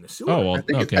alligator in the sewer. Oh, well, I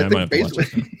think okay. I might have to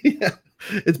watch it.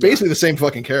 It's basically the same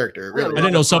fucking character. Really. I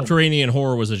didn't know subterranean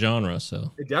horror was a genre,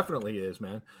 so. It definitely is,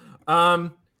 man.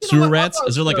 Sewer rats?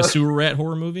 Is there like a sewer rat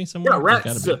horror movie somewhere? Yeah,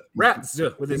 rats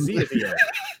with a Z at the end.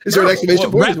 Is there an exclamation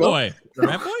point? Rat as well? Boy.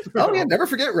 Rat Boy? Oh yeah, never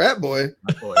forget Rat Boy.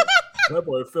 Rat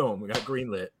Boy film. We got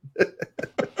greenlit.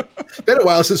 Been a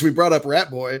while since we brought up Rat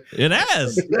Boy. It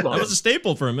has. That was a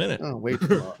staple for a minute. Oh, wait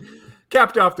too long.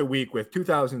 Capped off the week with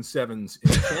 2007's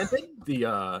Enchanted,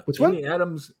 the Which Amy one?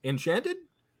 Adams Enchanted.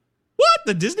 What?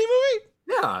 The Disney movie?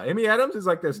 Yeah, Amy Adams is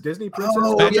like this Disney princess.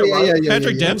 Oh, Patrick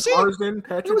yeah. Dempsey? Marsden,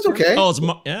 Patrick It was Dempsey. okay. Oh, it's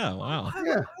yeah. Wow.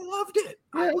 Yeah. I loved it.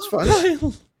 Yeah, it was fun.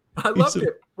 I loved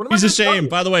it. What am I He's gonna tell ashamed. you?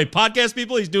 By the way, podcast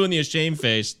people, he's doing the ashamed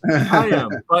face. I am,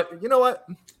 but you know what?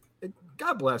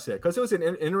 God bless it, because it was an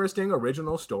interesting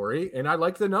original story, and I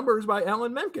liked the numbers by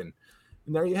Alan Menken.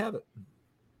 And there you have it.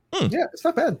 Yeah, it's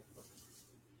not bad.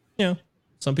 Yeah.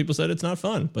 Some people said it's not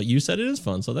fun, but you said it is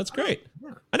fun, so that's great.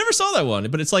 I never saw that one,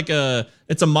 but it's like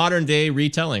it's a modern day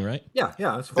retelling, right? Yeah,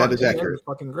 it's fun. That is accurate. It's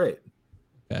fucking great.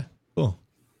 Okay, cool.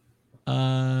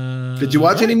 Did you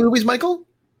watch any movies, Michael?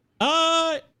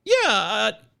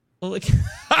 Yeah. Well, like,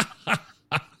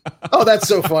 Oh, that's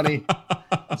so funny.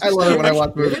 I love it when I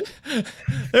watch movies.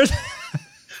 there's.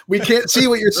 We can't see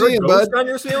what you're Is there a seeing, ghost bud. on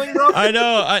your ceiling, bro? I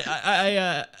know.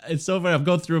 I it's so funny. I'm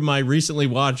going through my recently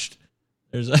watched.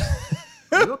 There's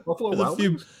Buffalo there's a Wild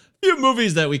few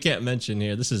movies that we can't mention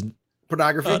here. This is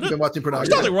Pornography. You've been watching there's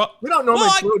pornography. nothing wrong. We don't normally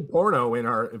Well, include porno in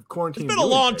our quarantine. It's been a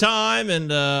long time,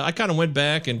 and I kind of went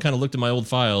back and kind of looked at my old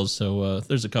files. So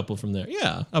there's a couple from there.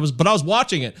 Yeah, I was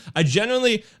watching it.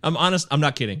 I'm honest. I'm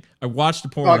not kidding. I watched a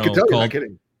Oh, I porno can tell you're not called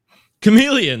kidding.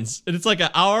 Chameleons, and it's like an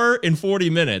hour and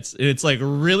 40 minutes, and it's like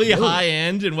really high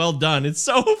end and well done. It's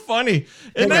so funny.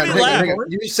 It made me laugh. Hang on.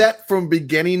 You sat from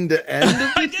beginning to end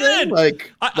of I the thing? did.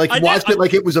 Like I watched did. it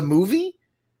like it was a movie?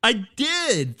 I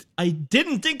did. I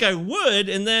didn't think I would,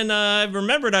 and then I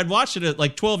remembered I'd watched it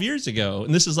like 12 years ago,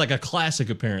 and this is like a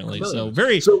classic apparently. So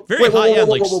very wait, high end.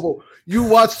 Like whoa. You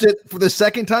watched it for the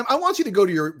second time? I want you to go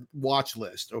to your watch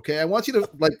list, okay? I want you to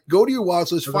like go to your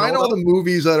watch list, find all the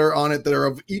movies that are on it that are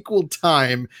of equal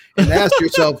time, and ask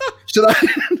yourself, should I?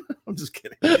 I'm just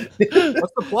kidding.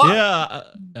 What's the plot?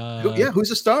 yeah. Who's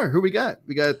the star? Who we got?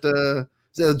 We got is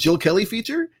that a Jill Kelly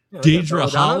feature? Deidre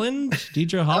Holland.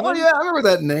 Deidre Oh Holland. yeah, I remember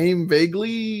that name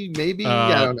vaguely. Maybe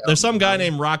I don't know. There's some guy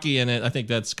named Rocky in it. I think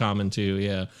that's common too.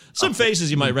 Yeah, some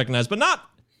faces you might recognize, but not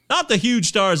the huge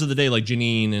stars of the day like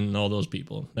Janine and all those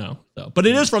people. No, but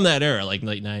it is from that era, like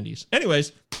late 90s.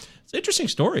 Anyways, it's an interesting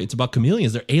story. It's about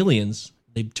chameleons. They're aliens.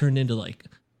 They've turned into like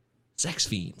sex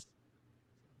fiends.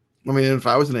 I mean, if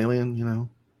I was an alien,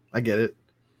 I get it.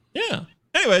 Yeah.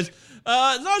 Anyways,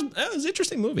 that was an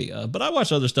interesting movie. But I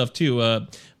watched other stuff too.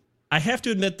 I have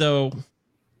to admit though,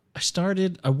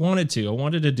 I wanted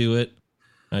to do it.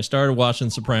 I started watching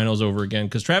Sopranos over again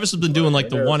because Travis has been doing like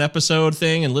the one episode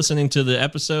thing and listening to the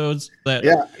episodes that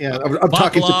I'm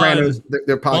talking Sopranos,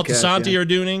 their podcast. Baltasanti are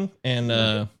doing, and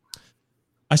I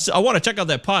want to check out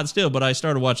that pod still, but I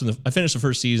started watching I finished the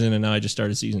first season and now I just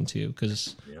started season 2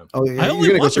 because I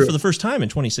only watched it for the first time in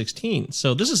 2016.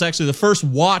 So this is actually the first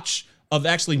watch of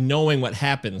actually knowing what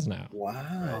happens now.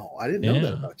 Wow, I didn't know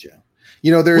that about you. We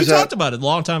talked about it a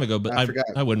long time ago, but I forgot.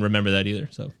 I wouldn't remember that either.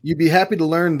 So you'd be happy to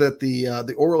learn that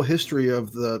the oral history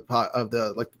of the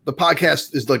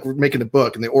podcast is like we're making a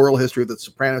book, and the oral history of the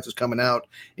Sopranos is coming out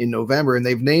in November, and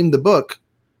they've named the book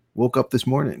 "Woke Up This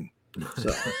Morning."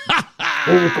 So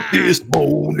woke up this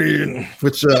morning,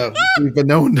 which we've been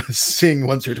known to sing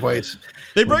once or twice.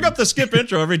 They bring up the skip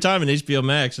intro every time in HBO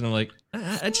Max, and I'm like,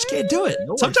 I just can't do it.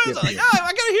 Sometimes I'm like,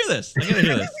 I gotta hear this.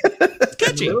 It's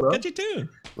catchy tune.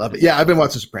 Love it. Yeah, I've been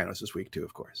watching Sopranos this week too,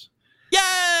 of course.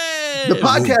 Yay! The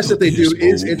podcast that they do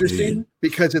is interesting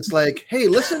because it's like, hey,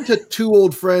 listen to two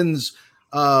old friends,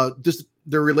 just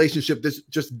their relationship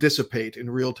just dissipate in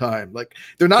real time. Like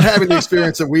they're not having the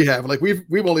experience that we have. Like we've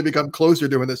only become closer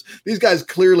doing this. These guys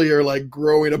clearly are like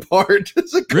growing apart.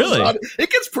 Really? It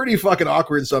gets pretty fucking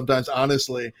awkward sometimes,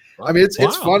 honestly. I mean, it's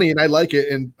funny and I like it,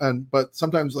 and but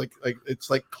sometimes like it's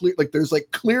like clear, like there's like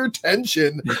clear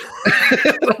tension.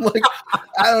 And I'm like,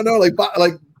 I don't know, like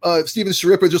Steven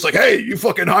Sharippa just like, hey, you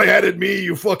fucking high-hatted me,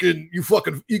 you fucking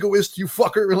egoist, you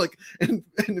fucker. Like, and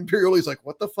Imperioli's like,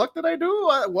 what the fuck did I do?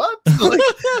 What? Like,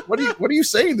 what are you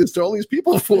saying this to all these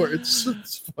people for? It's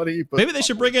funny. But maybe they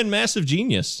should bring in Massive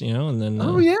Genius, and then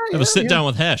have a sit down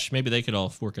with Hesh. Maybe they could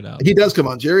all work it out. He does come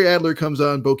on. Jerry Adler comes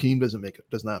on. Bokeem does not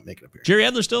make an appearance. Jerry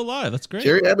Adler's still alive. That's great.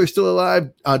 Jerry Adler's still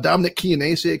alive. Dominic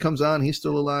Chianese comes on. He's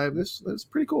still alive. That's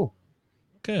pretty cool.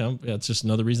 Okay, it's just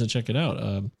another reason to check it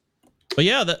out. But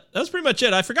yeah, that's pretty much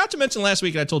it. I forgot to mention last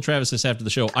week, and I told Travis this after the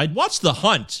show. I watched The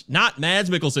Hunt, not Mads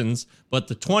Mikkelsen's, but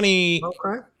the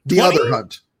other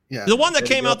Hunt. Yeah, the one that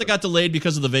came out that got delayed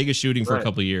because of the Vegas shooting for a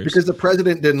couple of years. Because the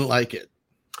president didn't like it.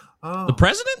 Oh. The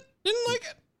president didn't like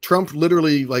it? Trump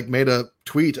literally like made a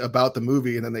tweet about the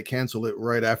movie, and then they canceled it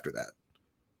right after that.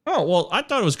 Oh, well, I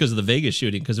thought it was because of the Vegas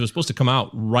shooting, because it was supposed to come out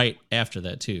right after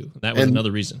that too. That was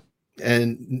another reason.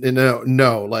 And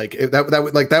no, like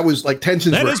that was like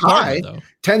tensions were high.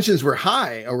 Tensions were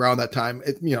high around that time.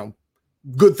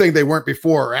 Good thing they weren't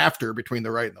before or after between the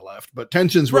right and the left, but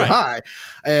tensions were high.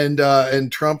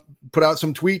 And Trump put out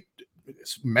some tweet,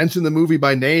 mentioned the movie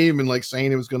by name and like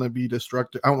saying it was going to be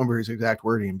destructive. I don't remember his exact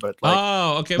wording, but like,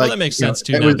 okay, well that makes sense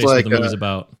too. Now, based on what the movie's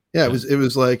about. Yeah, it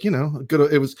was like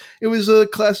good. It was a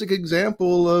classic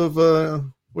example of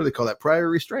what do they call that? Prior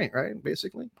restraint, right?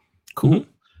 Basically, cool. Mm-hmm.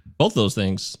 Both those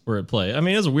things were at play. I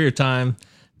mean, it was a weird time.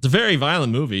 It's a very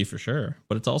violent movie for sure,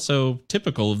 but it's also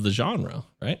typical of the genre,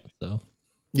 right? So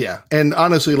Yeah. And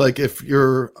honestly, like if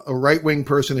you're a right wing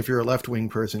person, if you're a left wing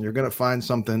person, you're going to find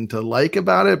something to like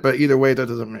about it. But either way, that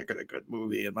doesn't make it a good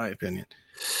movie, in my opinion.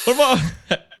 what about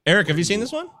Eric? Have you seen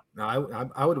this one? No,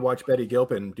 I would watch Betty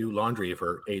Gilpin do laundry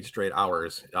for 8 straight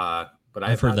hours. But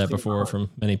I've heard that before from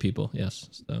many people.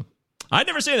 Yes. So I'd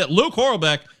never seen it. Luke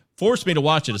Horlbeck forced me to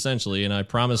watch it essentially. And I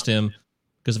promised him,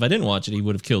 because if I didn't watch it, he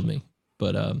would have killed me.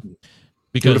 But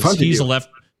because he's a left,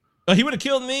 he would have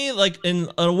killed me like in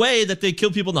a way that they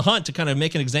kill people in The Hunt to kind of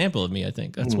make an example of me. I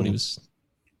think that's what he was.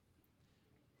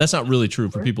 That's not really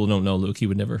true for people who don't know Luke. He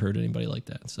would never hurt anybody like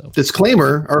that. So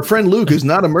disclaimer: our friend Luke is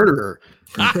not a murderer.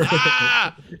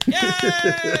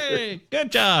 Yay!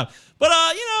 Good job. But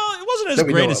it wasn't as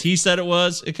great as he said it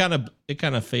was. It kind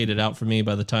of faded out for me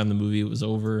by the time the movie was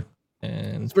over.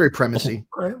 And it's very premisey.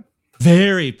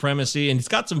 Very premisey, and it's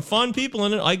got some fun people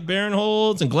in it, like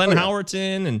Barinholtz and Glenn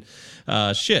Howerton, and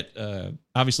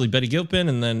obviously Betty Gilpin,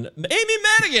 and then Amy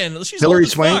Madigan. She's Hillary old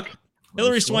as Swank. fuck.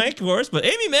 Hillary Swank, of course, but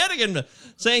Amy Madigan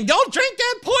saying, "Don't drink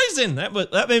that poison."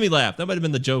 That made me laugh. That might have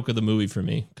been the joke of the movie for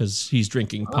me because he's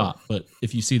drinking pop. But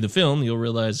if you see the film, you'll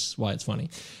realize why it's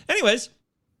funny. Anyways,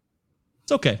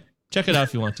 it's okay. Check it out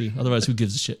if you want to. Otherwise, who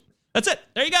gives a shit? That's it.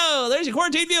 There you go. There's your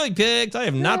quarantine viewing picks. I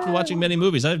have not been watching many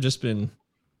movies. I've just been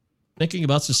thinking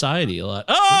about society a lot.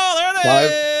 Oh, there it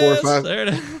is. 5, 4, 5. There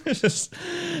it is.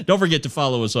 Don't forget to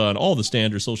follow us on all the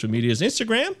standard social medias.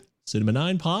 Instagram,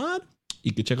 Cinema9Pod.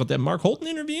 You can check out that Mark Holton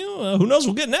interview. Who knows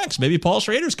we'll get next? Maybe Paul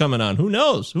Schrader's coming on. Who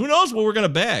knows? Who knows what we're going to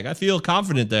bag? I feel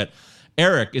confident that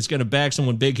Eric is going to bag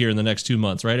someone big here in the next 2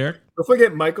 months. Right, Eric? Don't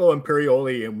forget Michael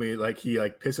Imperioli, and he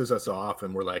pisses us off,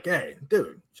 and we're like, "Hey,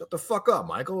 dude, shut the fuck up,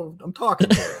 Michael. I'm talking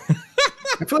to you."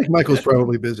 I feel like Michael's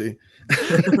probably busy.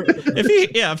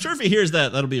 I'm sure if he hears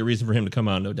that, that'll be a reason for him to come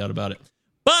on, no doubt about it.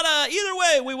 But either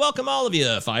way, we welcome all of you.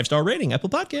 5-star rating, Apple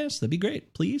Podcasts. That'd be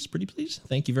great. Please, pretty please.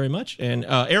 Thank you very much. And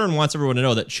Aaron wants everyone to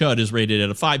know that Chud is rated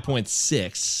at a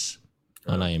 5.6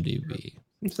 on IMDb.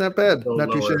 It's not bad. So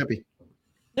not too lower. shabby.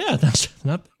 Yeah, that's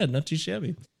not bad. Not too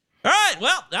shabby. All right,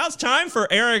 well, now it's time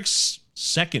for Eric's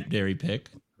secondary pick.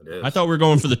 It is. I thought we were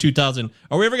going for the 2000.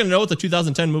 Are we ever going to know what the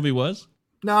 2010 movie was?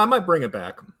 No, I might bring it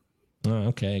back. Oh,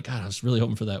 okay. God, I was really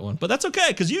hoping for that one. But that's okay,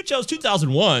 because you chose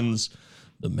 2001's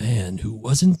The Man Who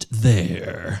Wasn't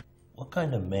There. What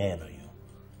kind of man are you?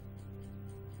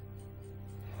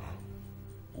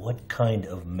 What kind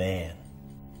of man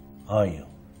are you?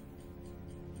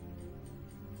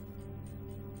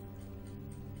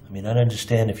 I mean, I'd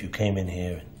understand if you came in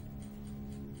here and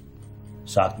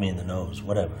socked me in the nose,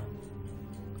 whatever.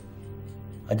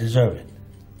 I deserve it.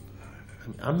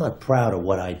 I'm not proud of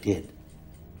what I did.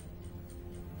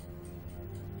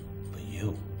 But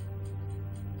you.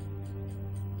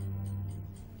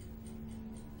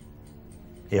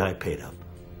 Yeah, I paid up.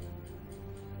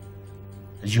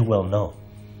 As you well know.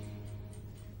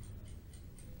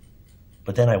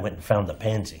 But then I went and found the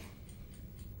pansy.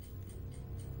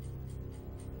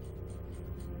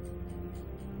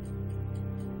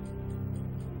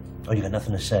 Oh, you got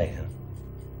nothing to say, huh?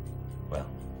 Well,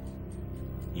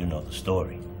 you know the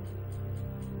story.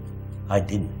 I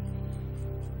didn't.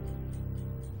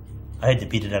 I had to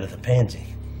beat it out of the pansy.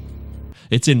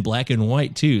 It's in black and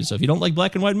white, too. So if you don't like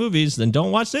black and white movies, then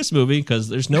don't watch this movie because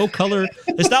there's no color.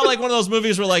 It's not like one of those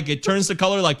movies where like it turns to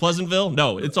color like Pleasantville.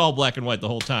 No, it's all black and white the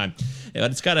whole time.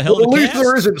 But it's got a hell of a At least cast.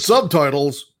 there isn't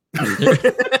subtitles.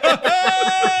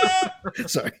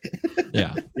 Sorry.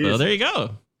 Yeah. Well, there you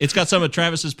go. It's got some of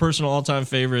Travis's personal all-time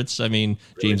favorites. I mean,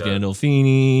 Really James does.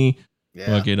 Gandolfini, Yeah.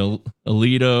 fucking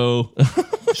Alito.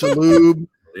 Shalhoub.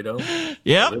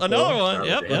 Yep, Alito, another one. Charlie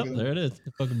Yep, Jenkins. there it is.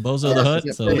 Fucking Bozo the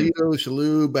Hutt. So. Alito,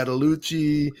 Shalhoub,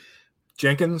 Badalucci.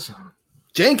 Jenkins.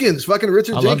 Jenkins, fucking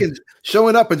Richard I love Jenkins,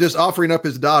 showing up and just offering up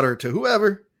his daughter to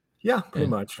whoever. Yeah, pretty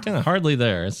much. Kind of hardly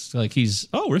there. It's like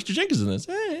Richard Jenkins in this.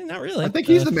 Not really. I think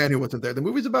he's the man who wasn't there. The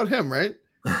movie's about him, right?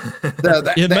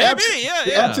 The It may absent, be, yeah,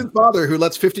 the yeah. absent father who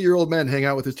lets 50-year-old men hang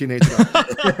out with his teenage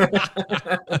daughter.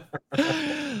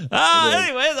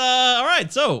 Anyways, all right.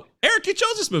 So, Eric, you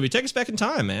chose this movie. Take us back in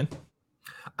time, man.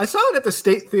 I saw it at the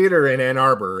State Theater in Ann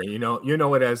Arbor, and you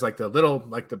know it as like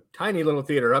the tiny little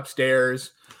theater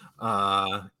upstairs.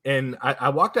 And I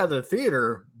walked out of the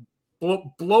theater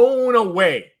blown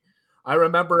away. I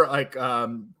remember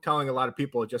telling a lot of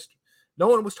people, just no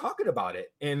one was talking about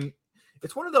it, and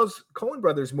it's one of those Coen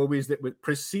Brothers movies that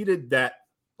preceded that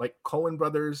like Coen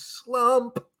Brothers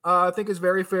slump. I think is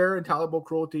Very Fair, Intolerable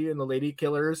Cruelty, and The Lady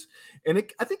Killers, and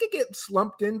I think it gets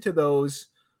lumped into those.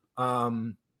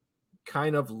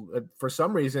 kind of for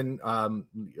some reason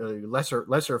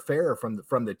lesser fare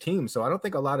from the team. So I don't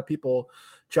think a lot of people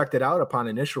checked it out upon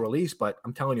initial release, but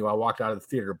I'm telling you, I walked out of the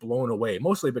theater blown away,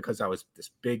 mostly because I was this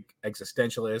big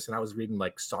existentialist and I was reading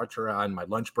like Sartre on my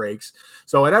lunch breaks.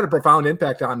 So it had a profound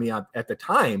impact on me at the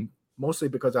time, mostly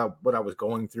because of what I was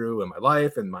going through in my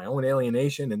life and my own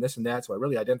alienation and this and that. So I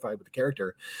really identified with the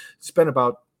character. Spent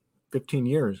about 15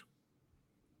 years.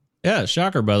 Yeah,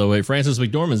 shocker, by the way. Frances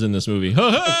McDormand's in this movie.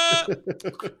 Yeah.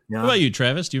 What about you,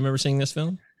 Travis? Do you remember seeing this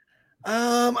film?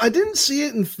 I didn't see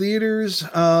it in theaters.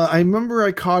 I remember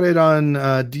I caught it on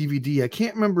DVD. I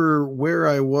can't remember where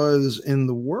I was in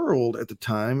the world at the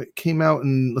time. It came out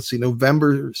in,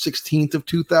 November 16th of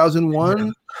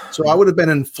 2001. So I would have been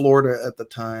in Florida at the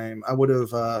time. I would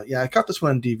have, I caught this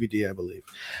one on DVD, I believe.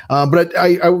 But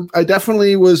I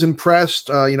definitely was impressed.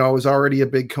 I was already a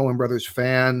big Coen Brothers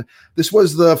fan. This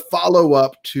was the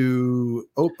follow-up to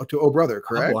Oh Brother,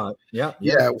 correct? Yeah.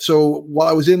 So while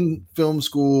I was in film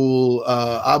school,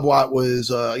 Abwat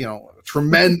was,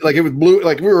 tremendous. Like it was blue.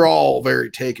 Like we were all very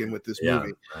taken with this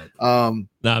movie. Right.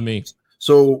 Not me.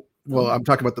 So. Well, I'm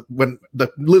talking about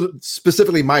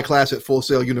specifically my class at Full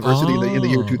Sail University in the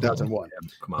year 2001. Yeah,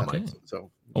 come on, okay. So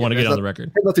I want to get on the record.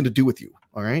 It has nothing to do with you.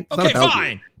 All right. It's okay,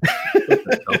 fine.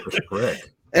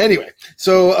 Anyway,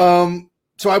 so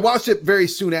I watched it very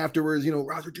soon afterwards.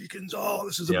 Roger Deakins. Oh,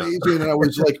 this is amazing, and I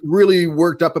was like really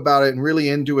worked up about it and really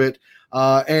into it.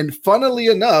 And funnily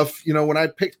enough, when I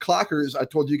picked Clockers, I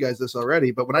told you guys this already,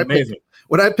 but when I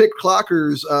picked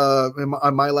Clockers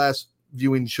on my last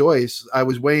viewing choice, I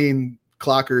was weighing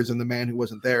Clockers and The Man Who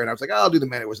Wasn't There, and I was like, I'll do The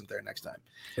Man Who Wasn't There next time.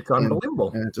 It's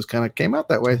unbelievable. And it just kind of came out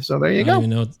that way. So there you go.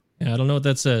 I don't know what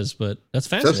that says, but that's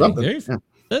fascinating.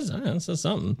 That says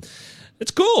something.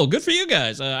 It's cool. Good for you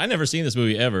guys. I never seen this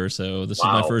movie ever, so this is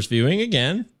my first viewing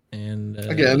again. And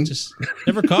it just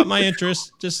never caught my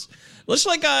interest. Just looks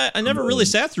like I never really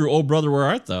sat through Old Brother Where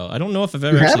Art Thou. I don't know if I've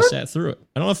ever actually sat through it.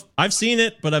 I don't know if I've seen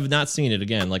it, but I've not seen it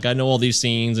again. Like I know all these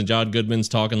scenes and John Goodman's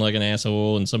talking like an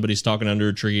asshole and somebody's talking under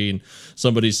a tree and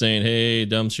somebody's saying, hey,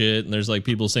 dumb shit. And there's like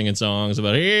people singing songs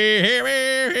about,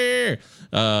 hey.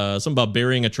 Something about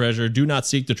burying a treasure. Do not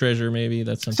seek the treasure, maybe.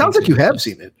 That's something. Sounds like you have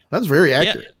seen it. That's very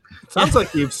accurate. Yeah. Sounds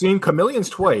like you've seen Chameleons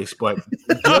twice, but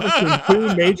you haven't seen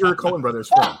two major Coen Brothers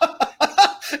films.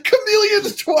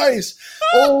 Chameleons twice.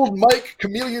 Old Mike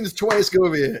Chameleons twice,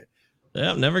 Govia.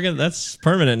 Yeah, never gonna. That's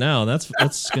permanent now.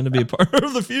 That's going to be a part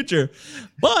of the future.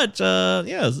 But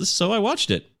so I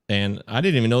watched it, and I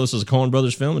didn't even know this was a Coen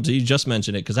Brothers film until you just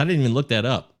mentioned it because I didn't even look that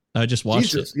up. I just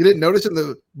watched it. You didn't notice in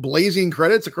the blazing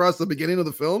credits across the beginning of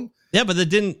the film? Yeah, but they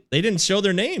didn't show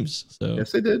their names. So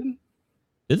yes, they did.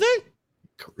 Did they?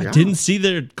 Yeah. I didn't see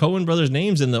their Coen Brothers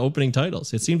names in the opening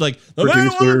titles. It seemed like the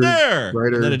producer, there,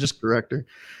 writer, and then director.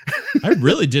 I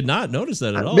really did not notice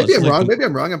that at all. Maybe I'm wrong. Maybe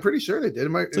I'm wrong. I'm pretty sure they did.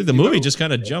 It's like the movie just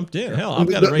kind of jumped in. Hell, I've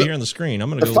got it right here on the screen. I'm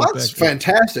gonna go look back. The font's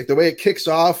fantastic. The way it kicks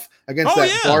off against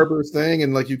barber thing,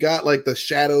 and like you got like the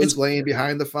shadows laying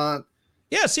behind the font.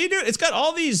 Yeah, see, dude, it's got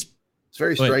all these. It's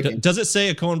very striking. Does it say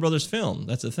a Coen Brothers film?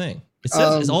 That's the thing. It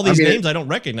says all these names I don't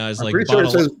recognize. I'm like pretty sure it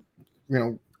says,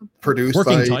 produced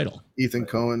working by title. Ethan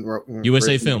Coen.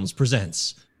 USA Films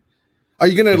presents. Are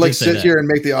you gonna like sit here and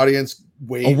make the audience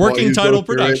wait? A working title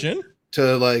production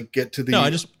to like get to the. No, I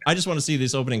just want to see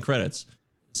these opening credits.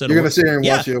 You're gonna sit here and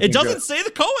watch the opening it doesn't say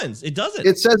the Coens. It doesn't.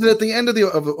 It says it at the end of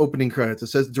the opening credits. It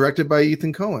says directed by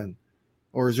Ethan Coen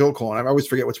or Joel Coen. I always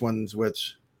forget which one's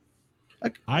which.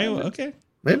 Okay.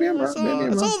 Maybe I'm wrong.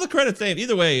 That's all the credits name.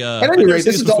 Either way, at any rate,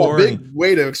 this is all a big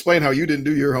way to explain how you didn't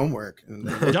do your homework.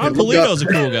 John Polito's a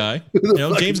cool guy.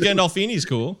 James Gandolfini's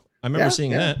cool. I remember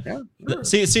seeing that. Yeah, sure.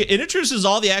 See, it introduces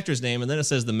all the actors' name, and then it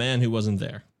says the man who wasn't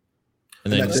there.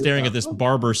 And then staring at this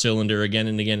barber cylinder again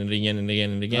and again and again and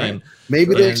again and again. Right.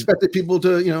 Maybe they expected people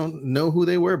to, know who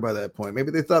they were by that point.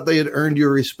 Maybe they thought they had earned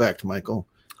your respect, Michael.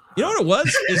 You know what it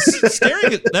was? Is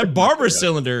staring at that barber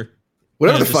cylinder.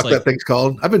 Whatever the fuck that thing's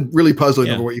called. I've been really puzzling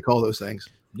over what you call those things.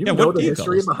 You know the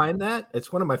history behind that?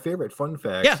 It's one of my favorite fun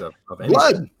facts of anything.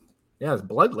 Blood. Yeah, it's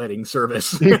bloodletting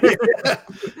service.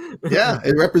 Yeah,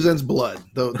 it represents blood.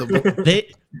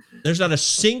 There's not a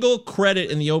single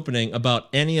credit in the opening about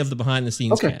any of the behind the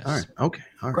scenes cast. All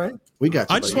right. We got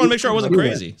you. I just want to make sure I wasn't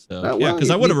crazy. So,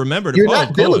 because I would have remembered. You're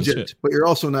not diligent, but you're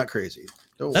also not crazy.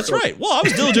 That's right. Well, I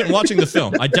was diligent in watching the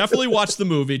film. I definitely watched the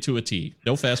movie to a T.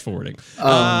 No fast forwarding.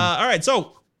 All right.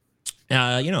 So,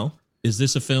 is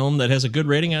this a film that has a good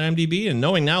rating on IMDb? And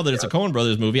knowing now that it's a Coen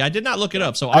Brothers movie, I did not look it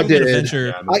up. So I'm going to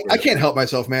venture. I can't help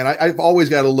myself, man. I've always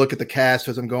got to look at the cast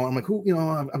as I'm going. I'm like, who?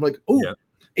 I'm like,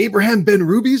 Abraham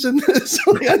Ben-Ruby's in this.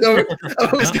 I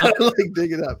always got to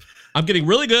dig it up. I'm getting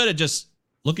really good at just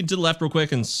looking to the left real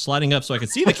quick and sliding up so I could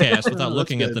see the cast without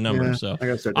looking at the numbers. Yeah, So I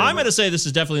gotta start doing I'm that. going to say this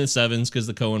is definitely in the 7s because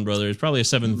the Coen brothers, probably a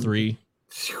 7-3.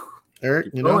 Eric,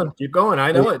 you know, Keep going.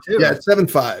 I know it too. yeah, it's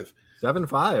 7-5.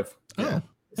 7-5. Oh,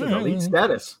 This is elite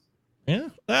status. yeah.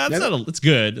 That's Yeah. not a, it's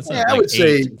good. It's not Yeah, I like would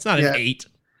say, 8. It's not yeah. an 8.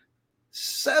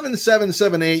 7, 7,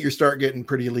 7, 8. You start getting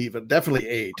pretty elite, but definitely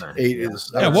 8. 8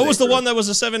 is. I Yeah, would what say was the for- one that was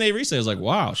a 7-8 recently? I was like,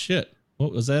 wow, shit.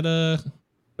 What was that?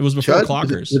 It was before Chud?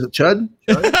 Clockers. Was it Chud?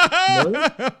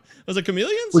 Was it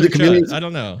Chameleons? Was or it Chameleons? Chud? I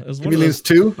don't know. It was one of Chameleons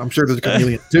 2? I'm sure there's a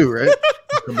Chameleon 2, right?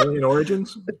 Chameleon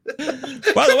Origins.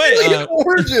 those. By the way, Chameleon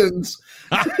Origins.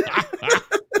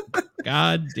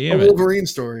 God A damn it. Wolverine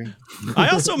story. I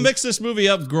also mixed this movie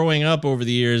up growing up over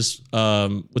the years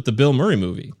with the Bill Murray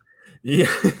movie. Yeah,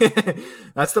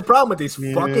 that's the problem with these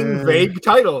fucking vague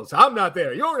titles. I'm not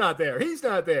there. You're not there. He's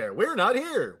not there. We're not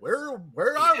here. Where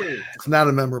are we? It's not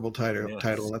a memorable title.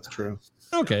 Yes. That's true.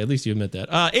 Okay, at least you admit that.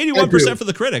 81% for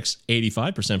the critics,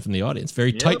 85% from the audience.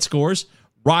 Very tight scores,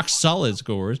 rock solid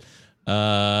scores.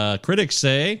 Critics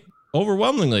say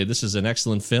overwhelmingly this is an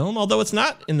excellent film, although it's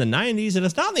not in the 90s and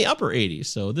it's not in the upper 80s.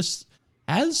 So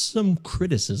has some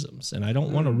criticisms, and I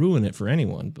don't want to ruin it for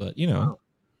anyone, but you know.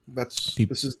 This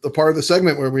is the part of the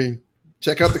segment where we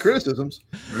check out the criticisms.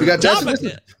 We got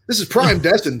Destin. This is prime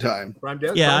Destin time.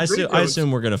 Yeah, I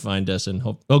assume we're gonna find Destin.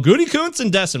 Oh, Goody Koontz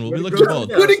and Destin. We'll be looking for both.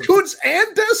 Goody Koontz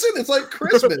and Destin. It's like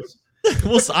Christmas.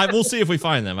 We'll see if we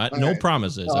find them. No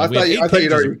promises. Oh, I thought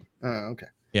you'd already. Okay.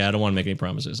 Yeah, I don't want to make any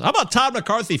promises. How about Todd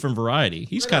McCarthy from Variety?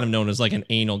 He's kind of known as like an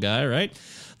anal guy, right?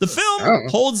 The film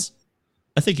holds.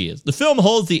 I think he is. The film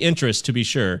holds the interest, to be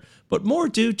sure, but more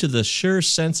due to the sure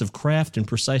sense of craft and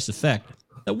precise effect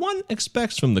that one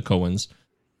expects from the Coens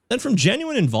than from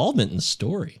genuine involvement in the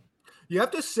story. You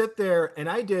have to sit there, and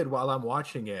I did while I'm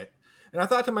watching it, and I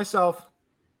thought to myself,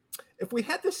 if we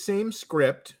had the same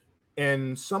script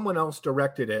and someone else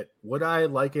directed it, would I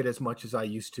like it as much as I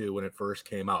used to when it first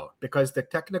came out? Because the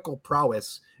technical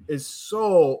prowess is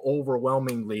so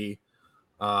overwhelmingly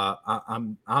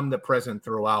omnipresent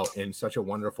throughout in such a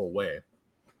wonderful way.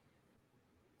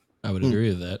 I would agree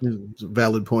with that.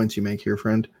 Valid points you make here,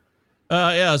 friend.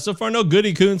 Yeah, so far no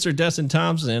Goody Koontz or Destin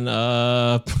Thompson.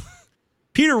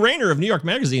 Peter Rayner of New York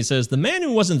Magazine says, the man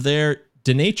who wasn't there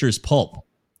denatures pulp.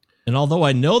 And although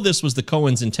I know this was the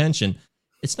Coens' intention,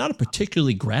 it's not a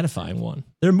particularly gratifying one.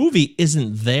 Their movie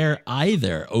isn't there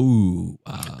either. Oh,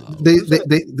 They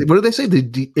what do they say?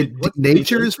 It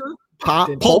denatures pulp.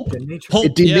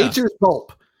 It denatures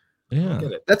pulp. Yeah.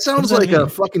 That sounds like a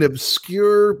fucking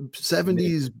obscure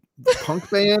 70s punk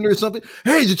band or something.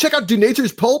 Hey, did you check out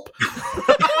Denature's Pulp?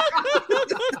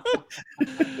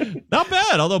 Not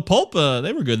bad. Although Pulp,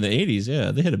 they were good in the 80s.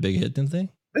 Yeah, they had a big hit, didn't they?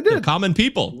 They did. Common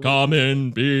People.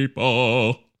 Common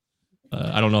People.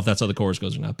 I don't know if that's how the chorus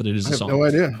goes or not, but it is a song. No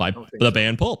idea. By the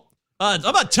band Pulp. How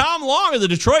about Tom Long of the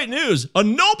Detroit News? A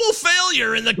noble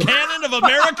failure in the canon of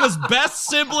America's best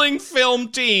sibling film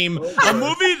team. A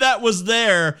movie that was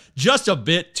there just a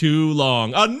bit too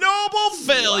long. A noble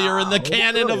failure in the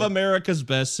canon of America's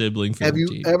best sibling film team.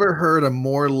 Have you ever heard a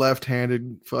more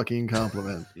left-handed fucking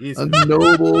compliment? A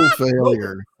noble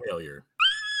failure.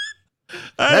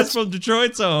 That's from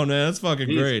Detroit's own, man. That's fucking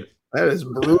great. That is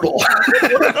brutal.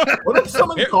 What if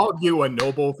someone called you a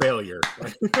noble failure?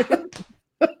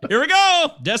 Here we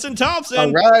go. Destin Thompson.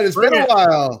 All right, it's been a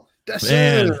while.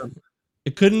 Destin. Man,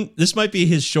 it couldn't. This might be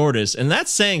his shortest, and that's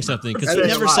saying something because he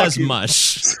never says much.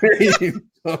 Saying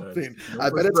something. I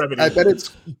bet it's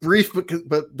brief,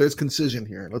 but there's concision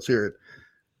here. Let's hear it.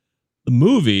 The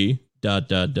movie ...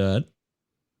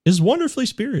 is wonderfully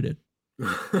spirited.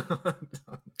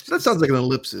 That sounds like an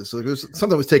ellipsis. So there's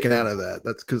something was taken out of that.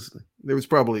 That's because there was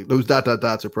probably those ...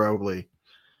 are probably.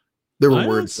 There were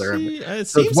words there. It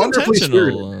seems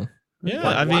intentional.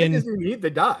 Yeah, why does he need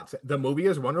the dots? The movie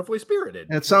is wonderfully spirited.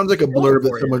 It sounds like a blurb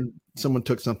that someone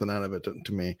took something out of it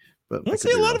to me. But I don't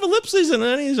see a lot of ellipses in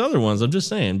any of these other ones. I'm just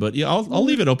saying, but yeah, I'll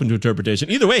leave it open to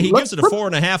interpretation. Either way, he gives it a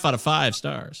 4.5 out of 5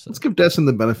 stars. Let's give Destin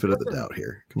the benefit of the doubt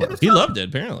here. Come on. He loved it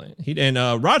apparently.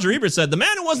 Roger Ebert said the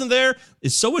man who wasn't there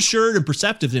is so assured and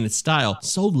perceptive in its style,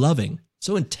 so loving,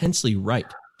 so intensely right,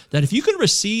 that if you can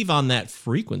receive on that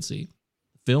frequency,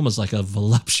 the film is like a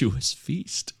voluptuous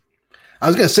feast. I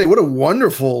was going to say, what a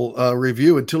wonderful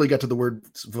review until he got to the word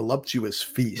voluptuous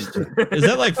feast. Is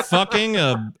that like fucking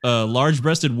a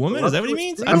large-breasted woman? Is that what he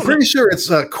means? I'm pretty sure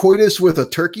it's coitus with a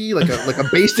turkey, like a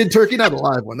basted turkey, not a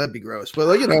live one. That'd be gross. But,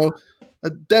 a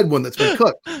dead one that's been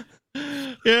cooked.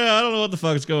 Yeah, I don't know what the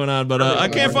fuck's going on, but I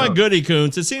can't find Goody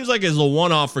Koontz. It seems like it's a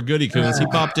one-off for Goody Koontz. He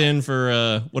popped in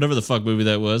for whatever the fuck movie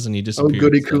that was, and he disappeared. Oh,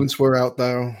 Goody Koontz were out,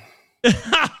 though.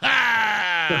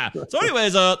 So,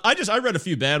 anyways, I read a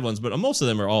few bad ones, but most of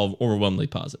them are all overwhelmingly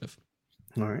positive.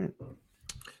 All right.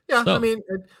 Yeah, So- I mean,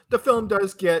 the film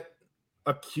does get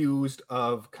accused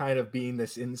of kind of being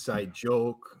this inside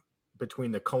joke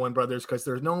between the Coen brothers because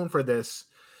they're known for this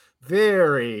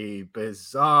very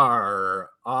bizarre,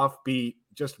 offbeat,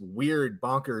 just weird,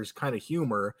 bonkers kind of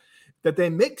humor that they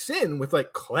mix in with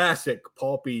like classic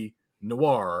pulpy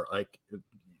noir. Like,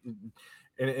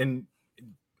 and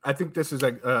I think this is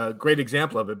a great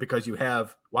example of it because you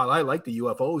have, while I like the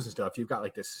UFOs and stuff, you've got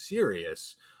like this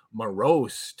serious,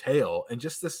 morose tale and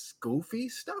just this goofy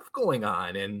stuff going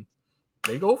on, and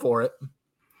they go for it.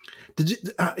 Did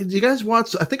you guys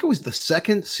watch? I think it was the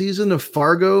second season of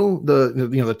Fargo, the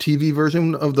TV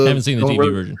version of the. I haven't seen the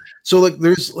TV version. So like,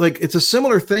 there's like, it's a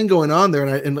similar thing going on there,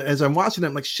 and as I'm watching it,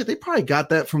 I'm like, shit, they probably got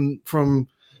that from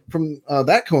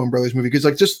that Coen Brothers movie because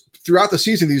like just throughout the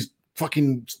season, these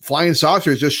fucking flying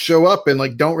saucers just show up and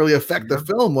like don't really affect the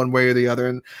film one way or the other.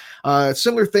 And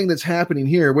similar thing that's happening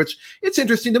here, which it's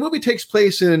interesting. The movie takes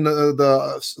place in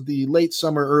the late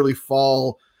summer, early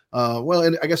fall.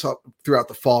 And I guess throughout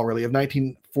the fall, really, of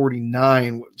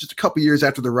 1949, just a couple years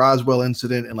after the Roswell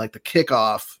incident and like the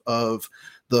kickoff of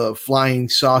the flying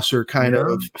saucer kind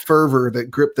of fervor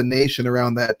that gripped the nation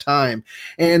around that time.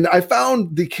 And I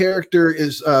found the character,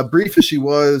 is brief as she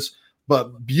was,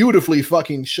 but beautifully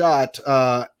fucking shot.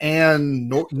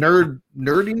 And Nerdlinger,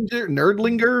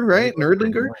 right?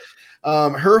 Nerdlinger.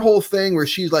 Her whole thing where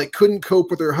she like couldn't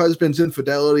cope with her husband's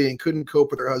infidelity and couldn't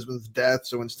cope with her husband's death.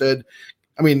 So instead,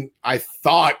 I mean, I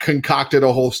thought concocted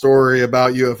a whole story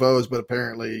about UFOs, but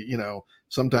apparently,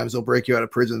 sometimes they'll break you out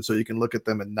of prison so you can look at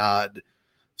them and nod.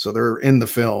 So they're in the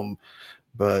film,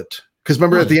 but because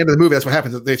remember at the end of the movie, that's what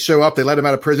happens. They show up, they let him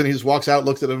out of prison. He just walks out,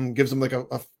 looks at him, gives him like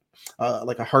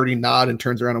a hearty nod and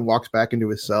turns around and walks back into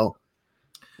his cell,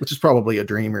 which is probably a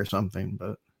dream or something,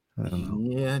 but I don't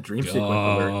know. Yeah, dream sequence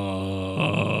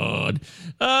alert.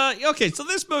 Okay, so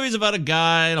this movie's about a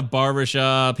guy in a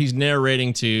barbershop. He's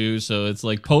narrating too, so it's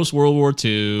like post World War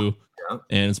II,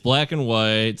 and it's black and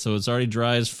white, so it's already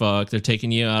dry as fuck. They're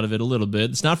taking you out of it a little bit.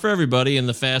 It's not for everybody in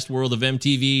the fast world of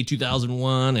MTV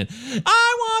 2001, and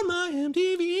I want my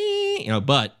MTV,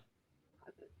 but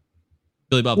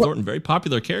Billy Bob Thornton, very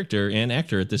popular character and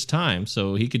actor at this time,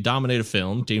 so he could dominate a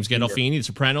film. James Gandolfini, The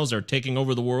Sopranos are taking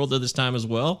over the world at this time as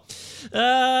well.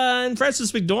 And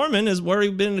Frances McDormand has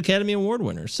already been an Academy Award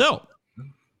winner. So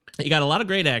you got a lot of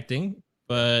great acting,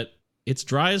 but it's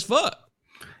dry as fuck.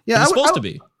 Yeah, it's supposed to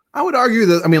be. I would argue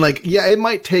that, I mean, like, yeah, it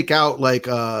might take out like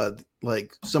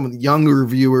some of the younger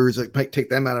viewers, it might take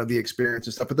them out of the experience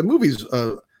and stuff, but the movie's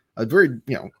a very,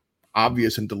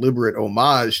 obvious and deliberate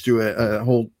homage to a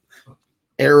whole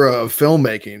era of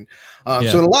filmmaking.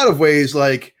 So in a lot of ways,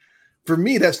 like for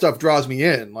me, that stuff draws me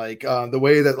in, like the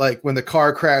way that like when the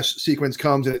car crash sequence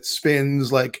comes and it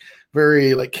spins like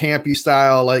very like campy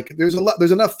style, like there's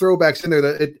enough throwbacks in there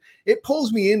that it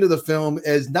pulls me into the film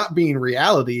as not being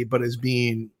reality, but as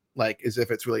being like as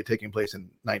if it's really taking place in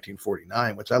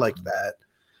 1949, which I liked that.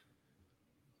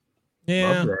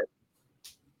 Yeah,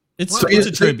 it's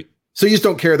a tribute. So you just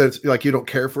don't care that it's like, you don't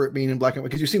care for it being in black and white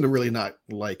because you seem to really not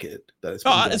like it. That it's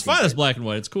fine as black and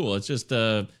white. It's cool. It's just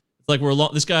it's like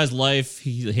this guy's life.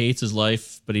 He hates his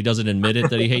life, but he doesn't admit it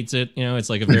that he hates it. It's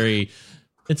like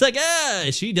it's like,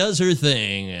 she does her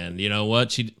thing, and you know what?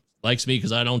 She likes me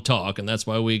because I don't talk, and that's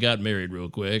why we got married real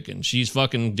quick. And she's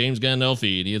fucking James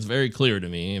Gandolfini. It's very clear to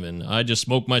me, and I just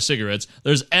smoke my cigarettes.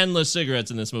 There's endless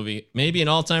cigarettes in this movie. Maybe an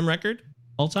all-time record.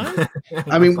 All time?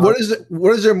 I mean, what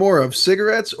is there more of,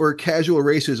 cigarettes or casual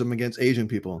racism against Asian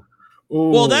people? Ooh,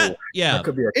 well, that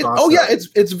could be a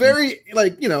it's very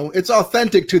like, it's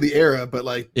authentic to the era, but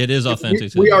like it is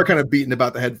authentic. We are kind of beaten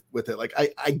about the head with it. Like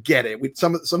I get it.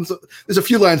 There's a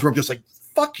few lines where I'm just like,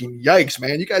 fucking yikes,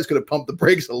 man! You guys could have pumped the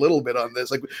brakes a little bit on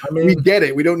this. Like, we get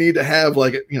it. We don't need to have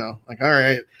like like, all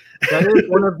right. That is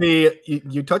one of the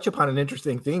you touch upon an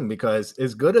interesting thing, because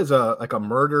as good as a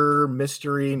murder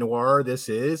mystery noir this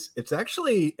is, it's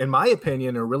actually, in my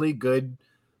opinion, a really good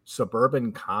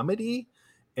suburban comedy.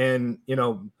 And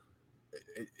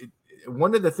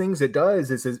one of the things it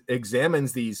does is it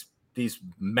examines these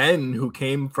men who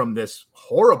came from this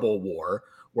horrible war,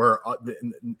 where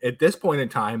at this point in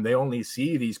time they only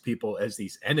see these people as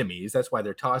these enemies. That's why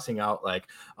they're tossing out like,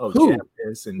 who?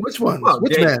 And which ones?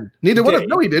 Which man? Neither one of them.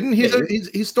 No, he didn't.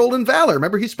 He's stolen valor.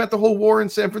 Remember, he spent the whole war in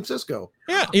San Francisco.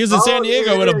 Yeah, he was in San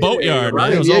Diego at a boatyard.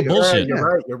 Right. It was all bullshit.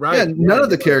 You're right. Yeah, none of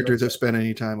the characters have spent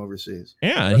any time overseas.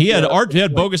 Yeah, he had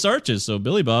bogus arches, so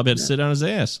Billy Bob had to sit on his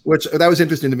ass. Which that was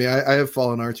interesting to me. I have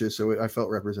fallen arches, so I felt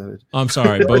represented. I'm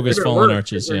sorry, bogus fallen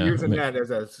arches. They're yeah, using that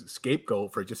as a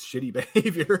scapegoat for just shitty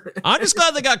behavior. year. I'm just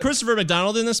glad they got Christopher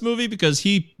McDonald in this movie because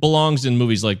he belongs in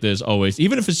movies like this always,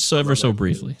 even if it's ever so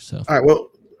briefly. So, all right, well,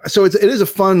 so it is a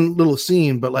fun little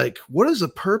scene, but like, what is the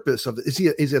purpose of it?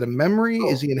 Is it a memory?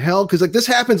 Is he in hell? Because like this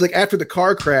happens like after the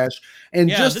car crash,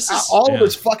 and of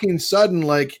it's fucking sudden,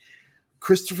 like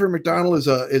Christopher McDonald is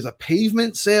a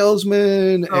pavement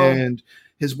salesman, and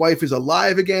his wife is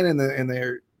alive again, and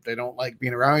they don't like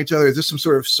being around each other. Is this some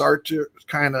sort of Sartre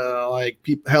kind of like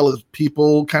hell is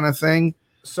people kind of thing?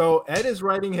 So Ed is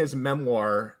writing his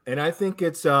memoir, and I think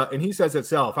it's and he says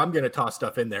itself, I'm going to toss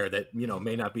stuff in there that, you know,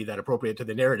 may not be that appropriate to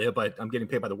the narrative, but I'm getting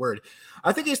paid by the word.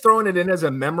 I think he's throwing it in as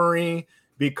a memory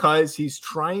because he's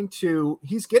getting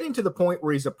to the point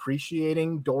where he's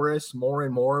appreciating Doris more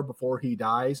and more before he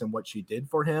dies and what she did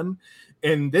for him.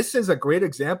 And this is a great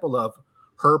example of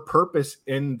her purpose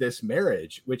in this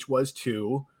marriage, which was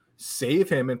to save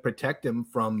him and protect him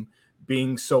from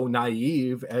being so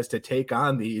naive as to take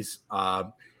on these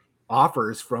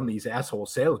offers from these asshole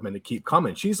salesmen to keep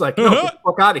coming. She's like, no, get the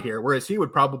fuck out of here. Whereas he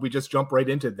would probably just jump right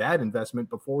into that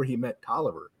investment before he met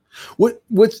Tolliver.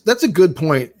 That's a good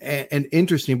point and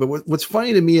interesting. But what's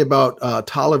funny to me about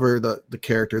Tolliver, the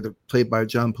character that played by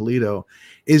John Polito,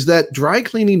 is that dry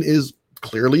cleaning is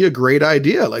clearly a great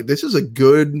idea. Like this is a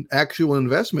good actual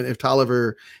investment if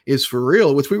Tolliver is for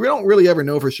real, which we don't really ever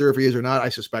know for sure if he is or not. I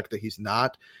suspect that he's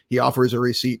not. He offers a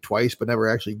receipt twice, but never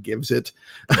actually gives it.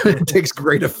 It takes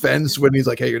great offense when he's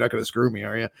like, hey, you're not going to screw me,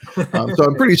 are you? So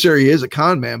I'm pretty sure he is a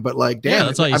con man, but like, damn,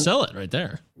 that's how you sell it right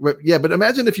there. Yeah. But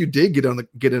imagine if you did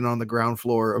get in on the ground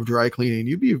floor of dry cleaning,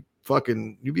 you'd be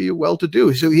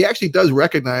well-to-do. So he actually does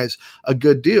recognize a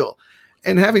good deal.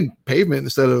 And having pavement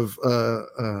instead of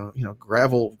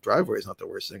gravel driveway is not the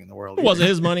worst thing in the world. It wasn't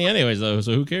his money anyways, though,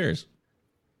 so who cares?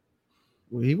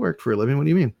 Well, he worked for a living. What do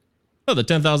you mean? Oh, the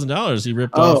 $10,000 he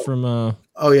ripped off from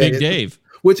Big Dave.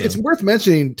 Which it's worth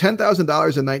mentioning. $10,000 in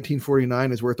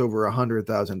 1949 is worth over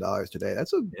 $100,000 today.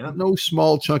 That's no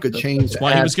small chunk of change. That's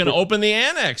why he was going to open the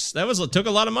annex. Took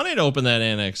a lot of money to open that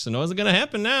annex, and it wasn't going to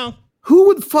happen now. Who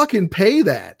would fucking pay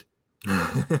that?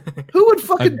 Who would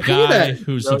fucking pay that?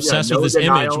 Who's obsessed with his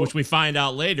image, which we find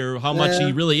out later how much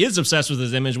he really is obsessed with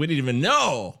his image. We didn't even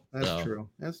know. That's true.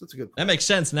 That's a good point. That makes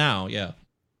sense now. Yeah.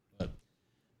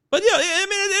 But yeah, I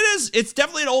mean, it's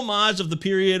definitely an homage of the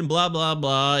period and blah, blah,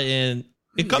 blah. And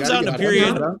it comes out in a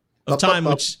period of time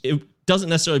which it doesn't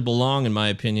necessarily belong, in my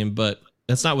opinion, but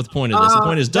that's not what the point of this. The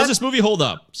point is, does this movie hold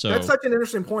up? So that's such an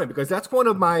interesting point because that's one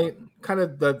of my kind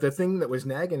of the thing that was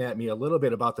nagging at me a little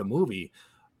bit about the movie.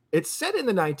 It's set in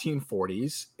the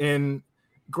 1940s, and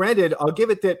granted, I'll give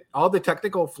it that all the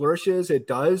technical flourishes it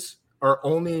does are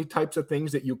only types of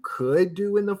things that you could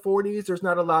do in the 40s. There's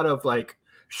not a lot of like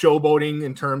showboating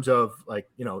in terms of like,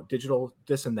 digital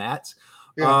this and that.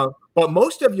 Yeah. But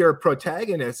most of your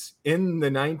protagonists in the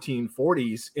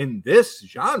 1940s in this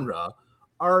genre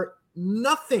are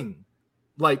nothing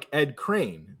like Ed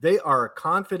Crane. They are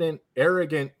confident,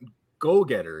 arrogant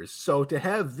go-getters. So to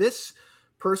have this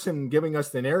person giving us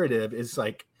the narrative is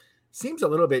like seems a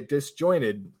little bit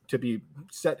disjointed to be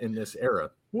set in this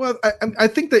era. Well, I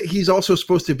think that he's also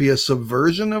supposed to be a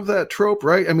subversion of that trope,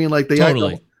 right? I mean, like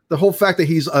the whole fact that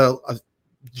he's a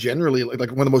generally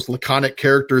like one of the most laconic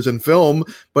characters in film,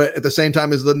 but at the same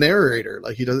time is the narrator.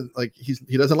 Like he doesn't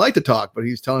like to talk, but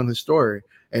he's telling his story.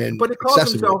 But it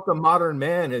calls himself the modern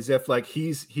man as if like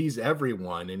he's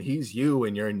everyone and he's you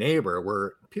and your neighbor,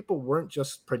 where people weren't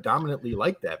just predominantly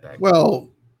like that back then. Well,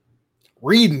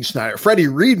 Freddie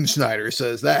Riedenschneider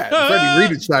says that.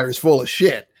 Freddie Riedenschneider is full of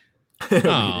shit.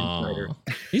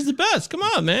 He's the best. Come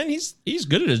on, man. He's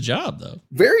good at his job, though.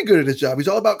 Very good at his job. He's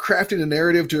all about crafting a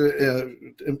narrative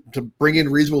to bring in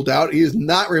reasonable doubt. He is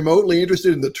not remotely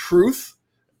interested in the truth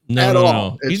at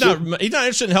all. He's not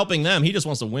interested in helping them. He just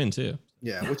wants to win too.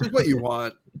 Yeah, which is what you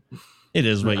want. It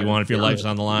is what you want if your life's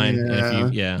on the line.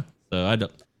 Yeah. So I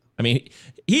don't. I mean,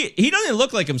 he doesn't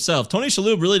look like himself. Tony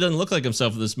Shalhoub really doesn't look like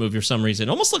himself in this movie for some reason.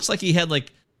 It almost looks like he had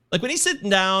like when he's sitting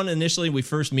down initially, we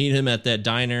first meet him at that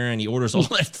diner and he orders all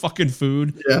that fucking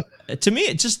food. Yeah. To me,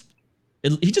 he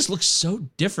just looks so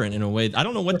different in a way. I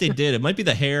don't know what they did. It might be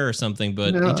the hair or something,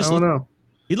 but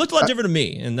he looked a lot different to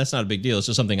me, and that's not a big deal. It's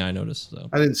just something I noticed. So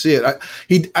I didn't see it.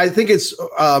 I think it's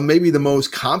maybe the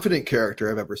most confident character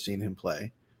I've ever seen him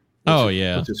play.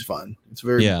 Which is fun. It's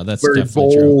that's very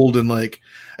bold true. And like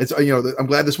it's I'm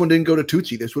glad this one didn't go to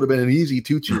Tucci. This would have been an easy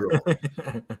Tucci role.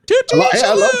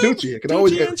 I love Tucci. It can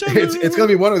always it's going to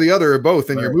be one or the other or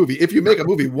both in your movie. If you make a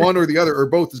movie, one or the other or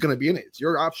both is going to be in it. It's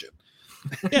your option.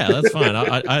 Yeah, that's fine.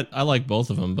 I like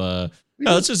both of them, but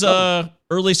this is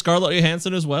early Scarlett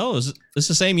Johansson as well. This is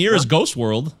the same year as Ghost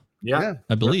World. Yeah,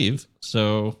 I believe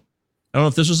so. I don't know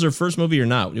if this was her first movie or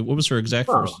not. What was her exact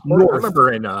first? I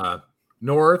remember in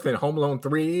North and Home Alone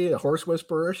 3, The Horse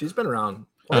Whisperer. She's been around.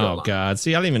 Oh, God.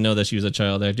 See, I didn't even know that she was a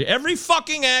child actor. Every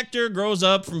fucking actor grows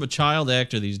up from a child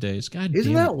actor these days. God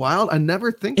Isn't damn that it. wild? I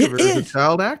never think of her as a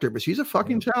child actor, but she's a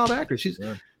fucking child actor. She's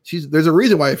there's a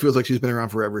reason why it feels like she's been around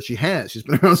forever. She has. She's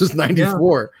been around since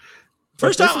 94.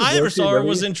 First time I ever saw her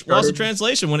was in Lost in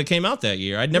Translation when it came out that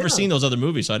year. I'd never seen those other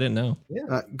movies, so I didn't know.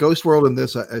 Ghost World and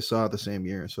this I saw the same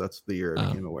year, so that's the year I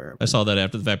became aware of. I saw that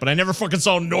after the fact, but I never fucking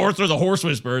saw North or The Horse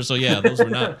Whisperer, so yeah, those were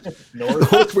not.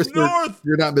 North.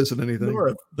 You're not missing anything.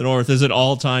 The North is an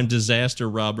all-time disaster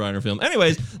Rob Reiner film.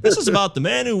 Anyways, this is about The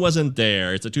Man Who Wasn't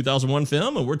There. It's a 2001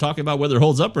 film, and we're talking about whether it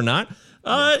holds up or not.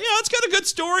 It's got a good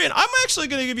story, and I'm actually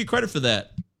going to give you credit for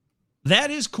that.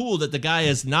 That is cool that the guy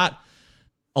is not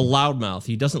a loudmouth.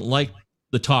 He doesn't like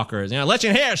the talkers. Let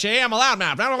you hear, Shay, I'm a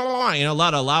loudmouth. Blah, blah, blah, blah. A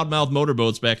lot of loudmouth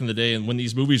motorboats back in the day, and when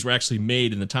these movies were actually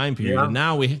made in the time period. Yeah. And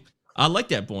now I like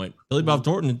that point. Billy Bob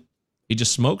Thornton, he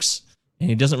just smokes, and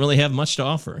he doesn't really have much to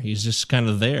offer. He's just kind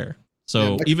of there.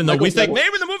 So even though we think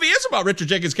maybe the movie is about Richard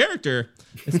Jenkins' character,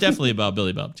 it's definitely about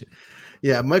Billy Bob too.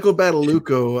 Yeah, Michael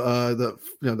Badalucco,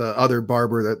 the other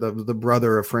barber, the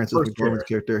brother of Francis McDormand's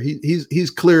character, he's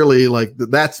clearly like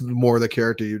that's more the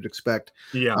character you'd expect.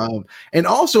 Yeah, and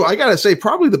also I gotta say,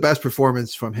 probably the best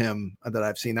performance from him that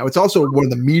I've seen. Now it's also one of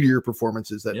the meatier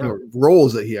performances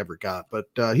roles that he ever got, but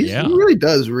he really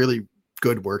does really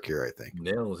good work here. I think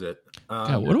nails it.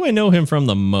 God, what do I know him from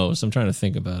the most? I'm trying to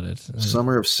think about it.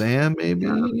 Summer of Sam, maybe.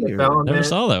 Never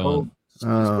saw that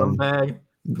one.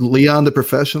 Leon the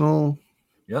Professional.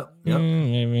 Yep.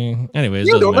 Maybe. Anyways,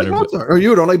 you don't like Mozart, or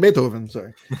you don't like Beethoven.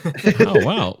 Sorry. Oh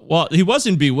wow. Well, he was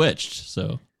in Bewitched,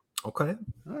 so. Okay.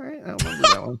 All right, I don't remember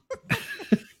that one.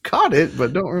 Caught it,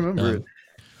 but don't remember it.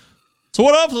 So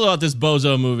what else about this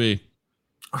bozo movie?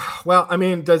 Well, I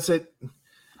mean,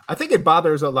 I think it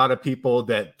bothers a lot of people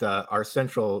that our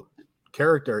central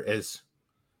character is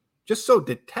just so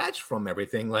detached from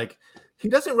everything. Like, he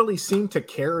doesn't really seem to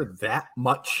care that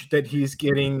much that he's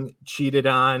getting cheated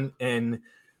on, and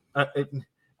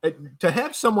to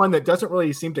have someone that doesn't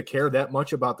really seem to care that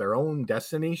much about their own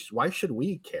destiny, why should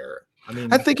we care? I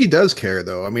mean, I think he does care,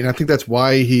 though. I mean, I think that's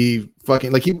why he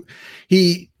fucking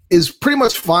he is pretty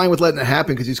much fine with letting it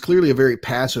happen, because he's clearly a very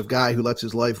passive guy who lets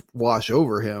his life wash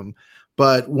over him.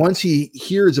 But once he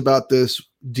hears about this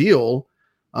deal,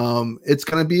 it's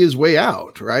going to be his way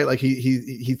out, right? Like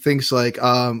he thinks like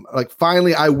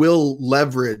finally I will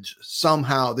leverage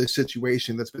somehow this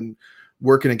situation that's been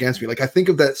working against me. Like, I think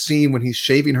of that scene when he's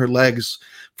shaving her legs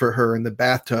for her in the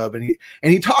bathtub, and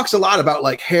he talks a lot about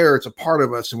like hair. It's a part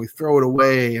of us and we throw it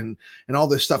away and all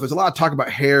this stuff. There's a lot of talk about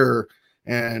hair,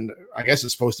 and I guess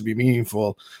it's supposed to be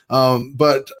meaningful.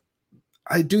 But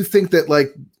I do think that,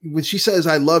 like, when she says,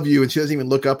 I love you, and she doesn't even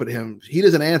look up at him, he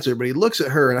doesn't answer, but he looks at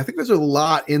her. And I think there's a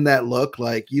lot in that look.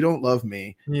 Like, you don't love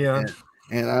me. Yeah.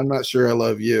 And I'm not sure I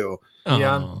love you.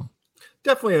 Yeah.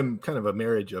 Definitely kind of a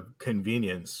marriage of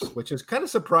convenience, which is kind of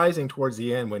surprising towards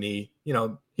the end when he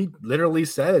literally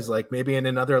says, like, maybe in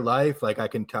another life, like, I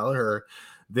can tell her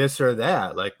this or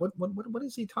that. Like, what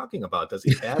is he talking about? Does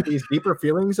he have these deeper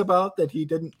feelings about that he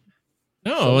didn't?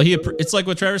 No, it's like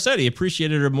what Trevor said. He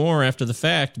appreciated her more after the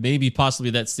fact. Maybe possibly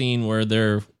that scene where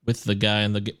they're with the guy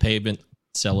in the pavement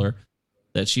cellar,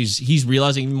 that he's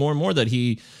realizing more and more that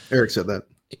Eric said that.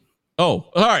 Oh,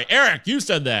 all right, Eric, you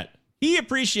said that. He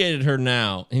appreciated her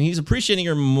now, and he's appreciating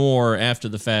her more after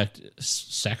the fact,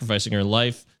 sacrificing her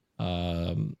life.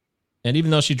 And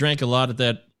even though she drank a lot at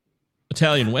that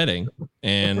Italian wedding,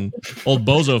 and old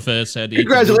Bozo Fest had to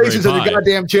congratulations on the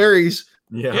goddamn cherries.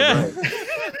 Yeah. Right.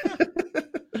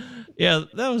 Yeah,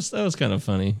 that was kind of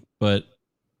funny. But,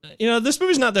 this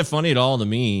movie's not that funny at all to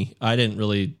me. I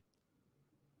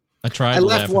tried to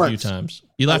laugh a few times.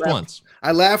 You laughed once.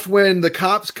 I laughed when the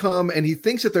cops come and he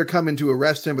thinks that they're coming to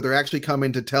arrest him, but they're actually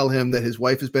coming to tell him that his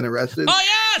wife has been arrested. Oh,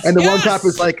 yes! And the one cop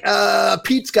is like,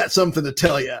 Pete's got something to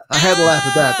tell you. I had to laugh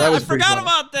at that. That was pretty funny. I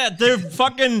forgot about that. They're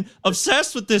fucking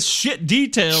obsessed with this shit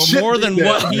detail more than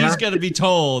what he's going to be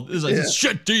told. It's like,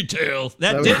 shit detail.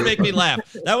 That did make me laugh.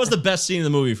 That was the best scene in the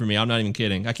movie for me. I'm not even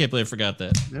kidding. I can't believe I forgot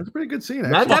that. That's a pretty good scene.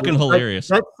 That's fucking hilarious.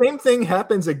 That same thing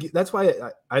happens again. That's why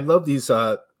I love these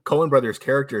Coen brothers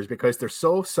characters, because they're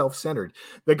so self-centered.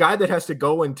 The guy that has to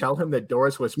go and tell him that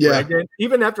Doris was pregnant,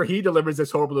 even after he delivers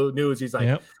this horrible news, he's like,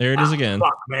 yep, there it is again.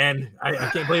 Fuck, man. I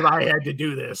can't believe I had to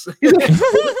do this.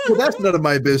 Well, that's none of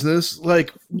my business.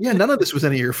 Like, none of this was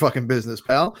any of your fucking business,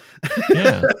 pal.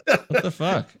 Yeah. What the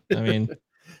fuck? I mean,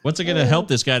 what's it going to help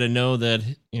this guy to know that,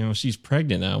 she's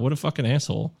pregnant now? What a fucking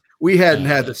asshole. We hadn't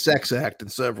had the sex act in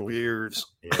several years.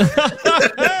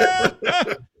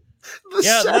 The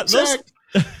Yeah, sex act.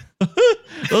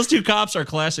 those two cops are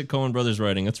classic Coen Brothers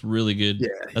writing. That's really good. Yeah,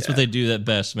 That's yeah. what they do at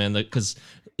best, man. Because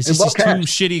it's And just well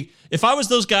these two cast. shitty. If I was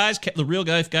those guys, the real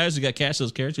guys who got cast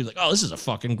those characters, like, oh, this is a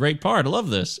fucking great part. I love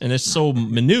this, and it's so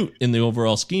minute in the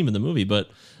overall scheme of the movie. But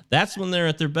that's when they're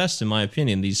at their best, in my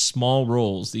opinion. These small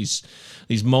roles, these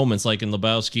moments, like in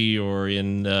Lebowski or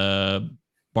in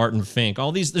Barton Fink.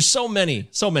 All these, there's so many.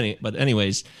 But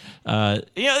anyways,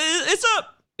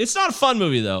 it's not a fun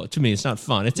movie, though. To me, it's not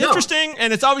fun. It's interesting,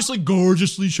 and it's obviously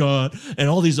gorgeously shot, and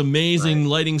all these amazing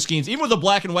lighting schemes, even with the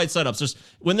black and white setups. Just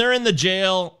when they're in the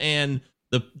jail and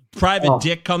the private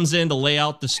dick comes in to lay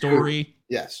out the story,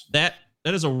 Yes. that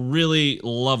is a really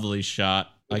lovely shot.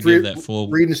 I give that full.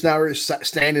 Reed and Snowers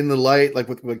standing in the light, like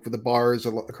with the bars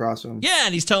across them. Yeah,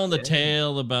 and he's telling the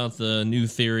tale about the new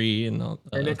theory and all.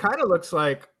 And it kind of looks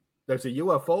like there's a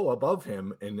UFO above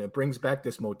him, and it brings back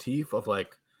this motif of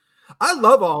like, I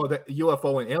love all the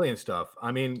UFO and alien stuff.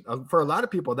 I mean, for a lot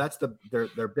of people, that's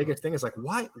their biggest thing is like,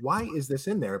 why is this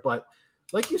in there? But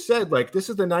like you said, like this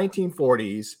is the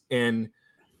 1940s, and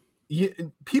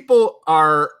people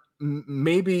are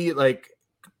maybe like,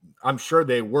 I'm sure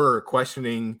they were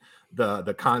questioning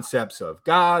the concepts of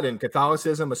God and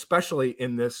Catholicism, especially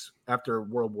in this after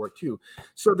World War II.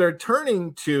 So they're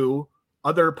turning to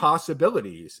other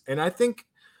possibilities, and I think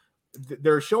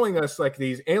they're showing us like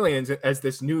these aliens as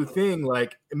this new thing.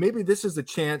 Like maybe this is a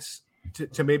chance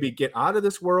to maybe get out of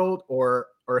this world or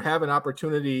have an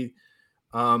opportunity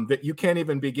that you can't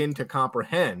even begin to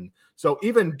comprehend. So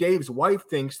even Dave's wife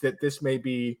thinks that this may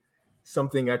be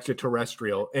something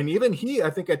extraterrestrial, and even he, I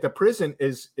think, at the prison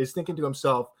is thinking to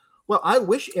himself, well, I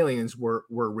wish aliens were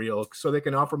real so they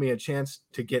can offer me a chance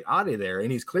to get out of there.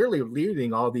 And he's clearly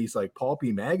reading all these like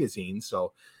pulpy magazines,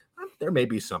 so there may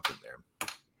be something there.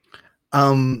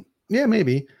 Yeah,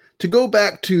 maybe. To go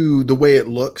back to the way it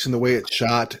looks and the way it's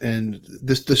shot and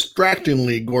this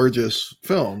distractingly gorgeous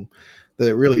film that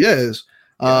it really is.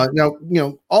 Now,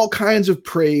 all kinds of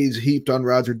praise heaped on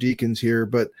Roger Deakins here,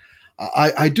 but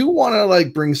I do want to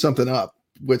like bring something up,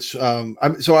 which so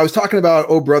I was talking about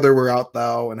Oh Brother, Where Art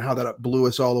Thou, and how that blew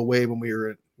us all away when we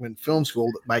were in film school,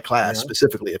 my class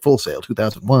specifically at Full Sail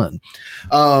 2001.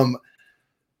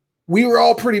 We were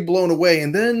all pretty blown away.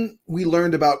 And then we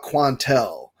learned about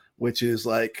Quantel, which is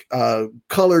like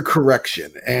color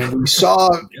correction. And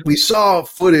we saw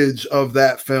footage of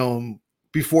that film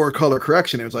before color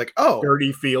correction. It was like, oh,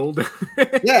 dirty field.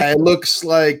 Yeah, it looks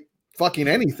like fucking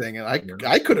anything. And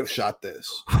I could have shot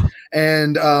this.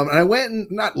 And I went, and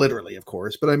not literally, of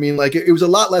course, but I mean, like it was a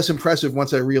lot less impressive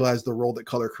once I realized the role that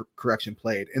color correction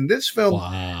played. In this film,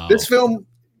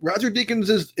 Roger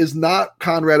Deakins is not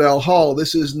Conrad L. Hall.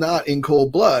 This is not In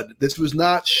Cold Blood. This was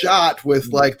not shot with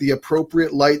like the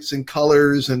appropriate lights and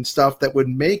colors and stuff that would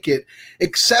make it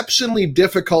exceptionally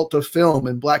difficult to film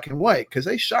in black and white, because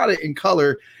they shot it in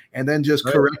color and then just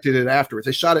corrected it afterwards.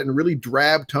 They shot it in really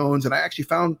drab tones, and I actually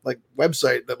found like a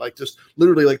website that like just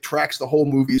literally like tracks the whole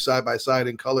movie side by side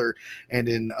in color and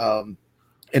in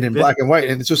black and white,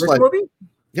 and it's just like movie?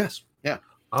 Yes, yeah.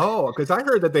 Oh, because I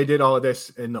heard that they did all of this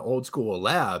in the old school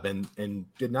lab and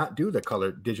did not do the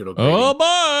color digital grading. Oh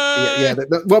boy! Yeah.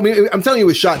 Well, I mean, I'm telling you, it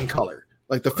was shot in color.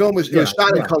 Like the film was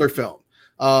shot in color film.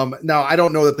 Now I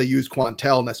don't know that they used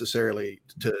Quantel necessarily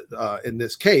to in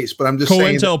this case, but I'm just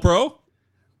saying. COINTELPRO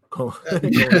Pro.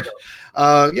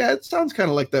 Yeah, it sounds kind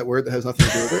of like that word that has nothing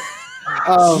to do with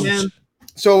it.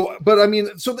 So, but I mean,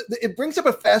 it brings up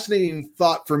a fascinating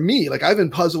thought for me. Like I've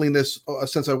been puzzling this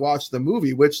since I watched the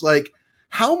movie, which like,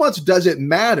 how much does it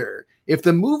matter if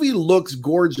the movie looks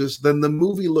gorgeous? Then the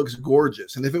movie looks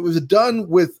gorgeous, and if it was done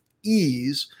with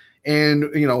ease, and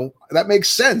that makes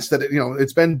sense that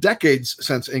it's been decades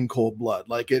since In Cold Blood.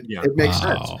 Like it makes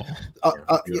sense.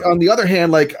 On the other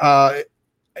hand, like I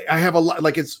have a lot,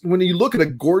 like it's when you look at a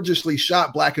gorgeously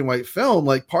shot black and white film,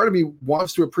 like part of me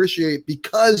wants to appreciate,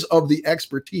 because of the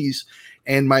expertise,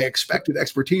 and my expected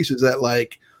expertise is that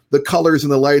like the colors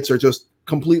and the lights are just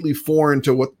completely foreign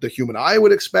to what the human eye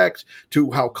would expect,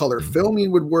 to how color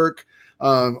filming would work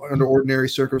under ordinary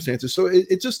circumstances. So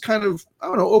it just kind of, I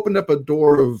don't know, opened up a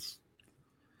door of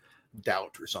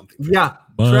doubt or something. Yeah.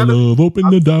 Trevor, open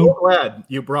the doubt. So glad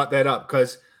you brought that up,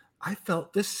 because I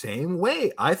felt the same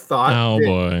way. I thought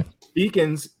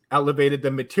Deakins elevated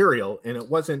the material, and it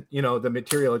wasn't, the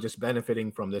material just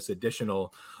benefiting from this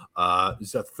additional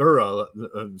Zathura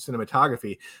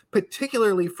cinematography,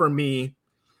 particularly for me.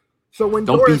 So when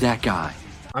don't be that guy.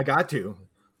 I got to.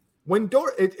 When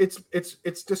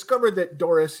it's discovered that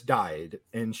Doris died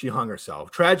and she hung herself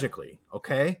tragically.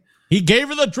 Okay. He gave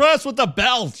her the dress with the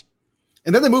belt.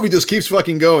 And then the movie just keeps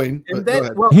fucking going. And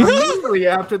then, immediately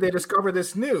after they discover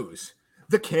this news,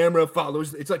 the camera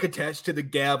follows, it's like attached to the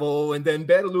gavel, and then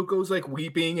Badaluco's like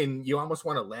weeping, and you almost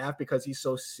want to laugh because he's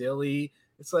so silly.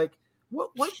 It's like,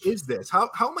 what is this? How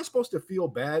am I supposed to feel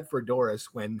bad for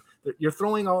Doris when you're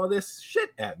throwing all of this shit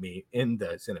at me in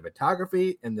the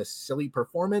cinematography and the silly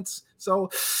performance? So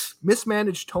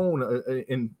mismanaged tone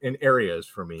in areas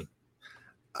for me.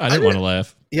 I didn't want to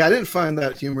laugh. Yeah, I didn't find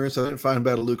that humorous. I didn't find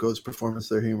Badaluco's performance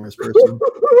there humorous person.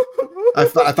 I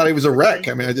thought he was a wreck.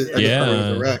 I mean, I just thought he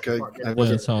was a wreck. I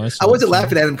wasn't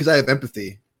laughing at him because I have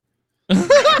empathy.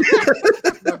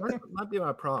 That might be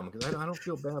my problem because I don't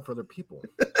feel bad for other people.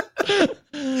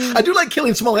 I do like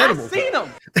killing small animals. I've seen them.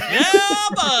 Yeah,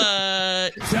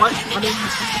 but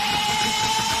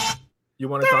You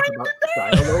want to talk about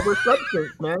style over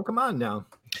substance, man? Come on now.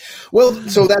 Well,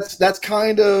 so that's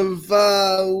kind of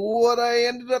what I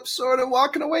ended up sort of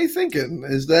walking away thinking,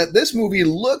 is that this movie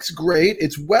looks great.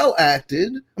 It's well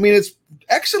acted. I mean, it's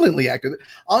excellently acted.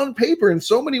 On paper, in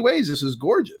so many ways, this is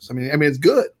gorgeous. I mean, it's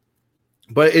good.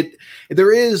 But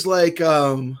there is like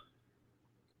I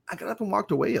got up and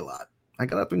walked away a lot. I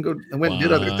got up and went and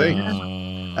did other things.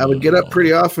 I would get up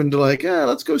pretty often to like,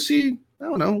 let's go see, I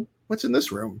don't know, what's in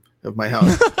this room of my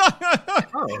house.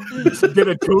 Get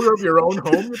a tour of your own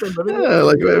home you've been living in?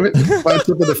 Like find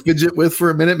something to fidget with for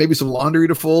a minute, maybe some laundry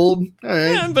to fold. All right. I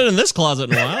haven't been in this closet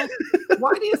in a while.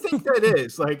 Why do you think that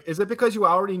is? Like, is it because you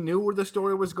already knew where the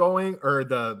story was going, or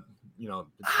the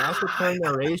fast return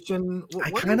narration?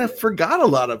 I kind of forgot a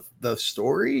lot of the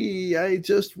story. I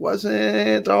just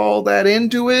wasn't all that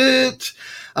into it.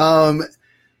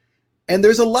 And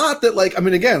there's a lot that, like, I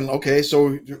mean, again, okay,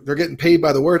 so they're getting paid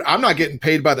by the word. I'm not getting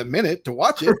paid by the minute to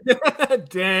watch it.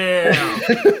 Damn.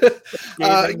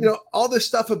 All this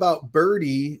stuff about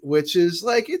Birdie, which is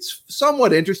like, it's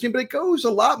somewhat interesting, but it goes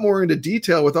a lot more into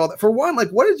detail with all that. For one, like,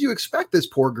 what did you expect this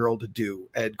poor girl to do,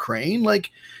 Ed Crane?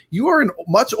 Like, you are a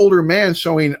much older man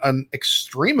showing an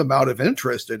extreme amount of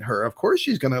interest in her. Of course,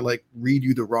 she's going to like read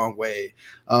you the wrong way.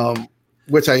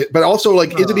 But also,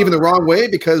 like, is it even the wrong way?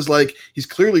 Because, like, he's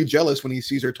clearly jealous when he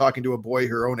sees her talking to a boy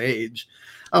her own age.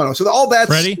 I don't know. So all that's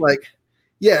Freddie? like,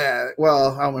 yeah.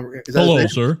 Well, I don't remember. Is that Hello,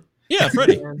 his name? sir. Yeah,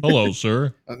 Freddie. Hello,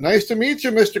 sir. Nice to meet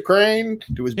you, Mr. Crane.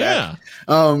 To his back.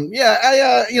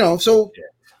 Yeah. So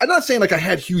I'm not saying like I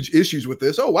had huge issues with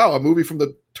this. Oh wow, a movie from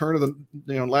the turn of the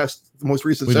most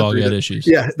recent We've century. all got issues.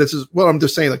 Yeah, I'm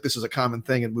just saying like this is a common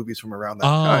thing in movies from around that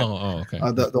time. Oh, okay.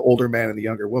 The older man and the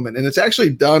younger woman, and it's actually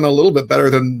done a little bit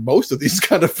better than most of these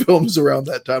kind of films around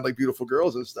that time, like Beautiful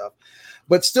Girls and stuff.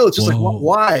 But still, it's just like,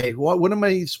 why? What am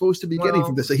I supposed to be getting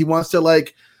from this? He wants to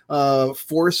like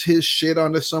force his shit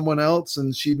onto someone else,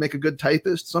 and she'd make a good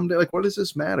typist someday. Like, what does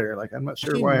this matter? Like, I'm not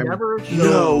sure why.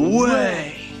 No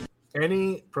way.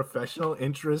 Any professional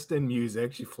interest in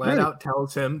music. She flat out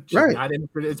tells him she's not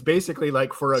interested. It's basically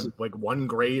like for like one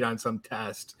grade on some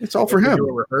test. It's all for him. Do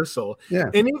a rehearsal. Yeah.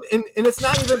 And it's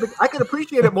not even, I could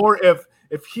appreciate it more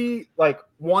if he like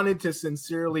wanted to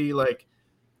sincerely like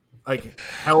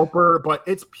help her, but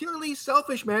it's purely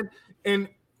selfish, man. And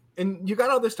you got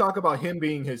all this talk about him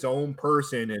being his own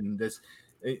person and this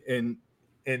and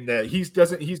he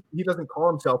doesn't call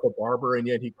himself a barber, and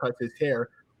yet he cuts his hair.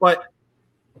 But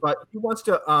he wants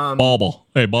to Bauble.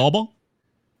 Hey, Bauble.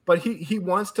 But he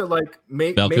wants to like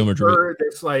make her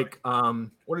this like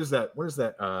what is that?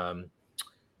 God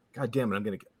damn it! I'm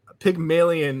gonna get a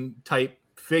Pygmalion type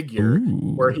figure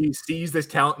where he sees this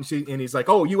talent and he's like,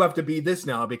 oh, you have to be this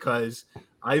now because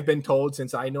I've been told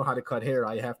since I know how to cut hair,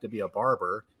 I have to be a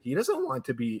barber. He doesn't want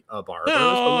to be a barber.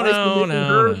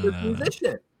 No.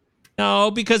 Musician.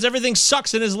 No, because everything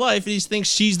sucks in his life, and he thinks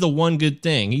she's the one good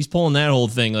thing. He's pulling that whole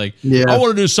thing like, I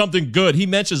want to do something good. He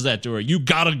mentions that to her. You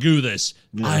got to do this.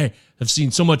 Yeah. I have seen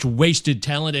so much wasted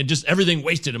talent and just everything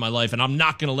wasted in my life, and I'm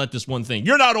not going to let this one thing.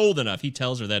 You're not old enough. He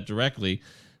tells her that directly.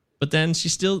 But then she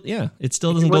still, it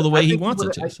still doesn't go the way he wants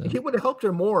it to. So. He would have helped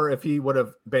her more if he would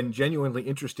have been genuinely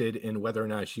interested in whether or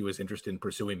not she was interested in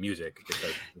pursuing music.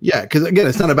 Because again,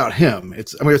 it's not about him.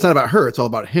 It's not about her. It's all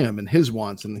about him and his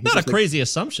wants. And not a crazy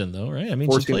assumption, though, right? I mean,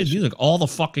 she plays music all the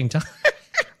fucking time.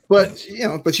 But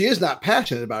she is not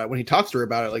passionate about it. When he talks to her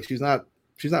about it, like she's not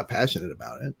passionate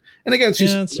about it. And again,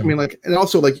 and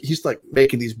also like he's like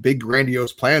making these big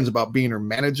grandiose plans about being her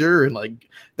manager and like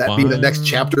that being the next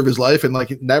chapter of his life, and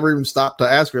like never even stopped to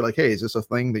ask her like, hey, is this a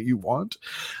thing that you want?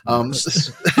 Well,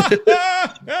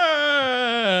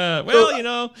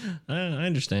 I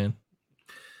understand.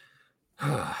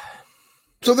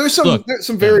 So there's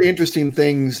some very interesting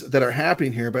things that are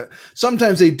happening here, but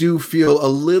sometimes they do feel a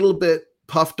little bit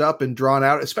puffed up and drawn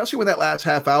out, especially when that last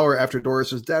half hour after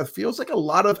Doris's death feels like a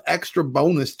lot of extra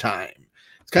bonus time.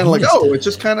 kind of like, oh, it's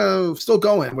just kind of still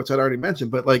going, which I'd already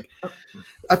mentioned. But like,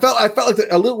 I felt like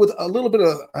a little bit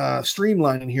of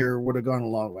streamlining here would have gone a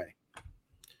long way.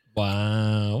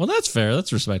 Wow. Well, that's fair.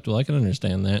 That's respectable. I can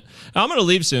understand that. I'm going to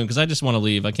leave soon because I just want to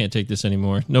leave. I can't take this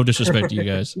anymore. No disrespect to you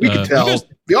guys. We can tell.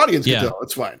 The audience can tell.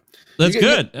 It's fine. That's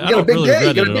good. You got a big day.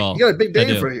 You got a big day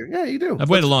in front of you. Yeah, you do. I've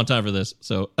waited a long time for this.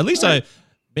 So at least I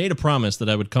made a promise that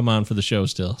I would come on for the show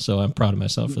still. So I'm proud of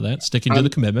myself for that. Sticking to the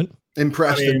commitment.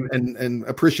 Impressed and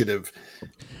appreciative.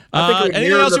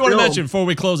 Anything else you want to mention before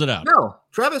we close it out? No.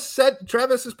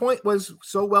 Travis's point was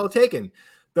so well taken.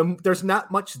 There's not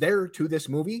much there to this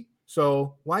movie.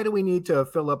 So why do we need to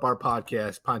fill up our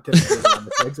podcast pontificating on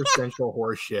this existential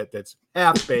horse shit that's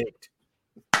half-baked?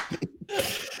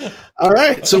 All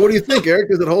right. So what do you think, Eric?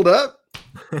 Does it hold up?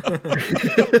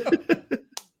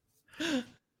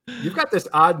 You've got this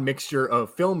odd mixture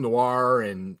of film noir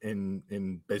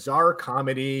and bizarre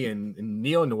comedy and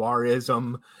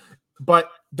neo-noirism,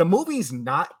 but the movie's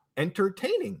not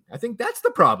entertaining. I think that's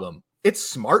the problem. It's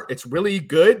smart. It's really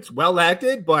good. It's well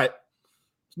acted, but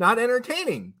it's not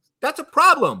entertaining. That's a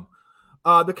problem.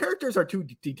 The characters are too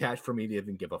detached for me to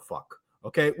even give a fuck.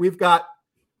 Okay. We've got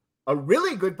a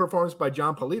really good performance by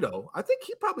John Polito. I think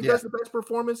he probably does the best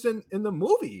performance in the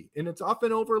movie, and it's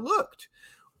often overlooked.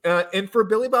 And for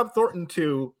Billy Bob Thornton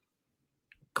to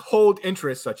hold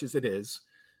interest such as it is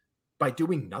by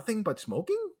doing nothing but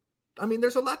smoking, I mean,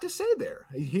 there's a lot to say there.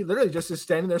 He literally just is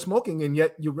standing there smoking, and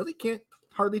yet you really can't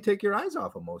hardly take your eyes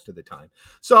off him most of the time.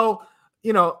 So,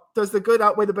 does the good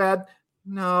outweigh the bad?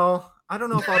 No, I don't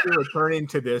know if I'll be returning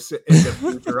to this in the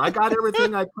future. I got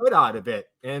everything I could out of it,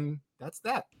 and that's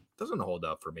that. Doesn't hold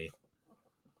up for me.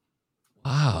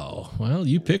 Wow. Well,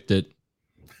 you picked it.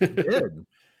 I did.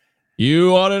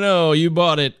 You ought to know. You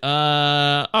bought it.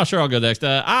 Sure, I'll go next.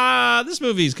 This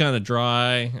movie's kind of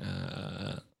dry.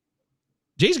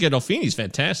 Jason Gandolfini's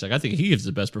fantastic. I think he gives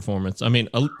the best performance. I mean,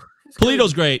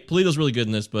 Polito's great. Polito's really good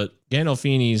in this, but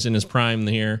Gandolfini's in his prime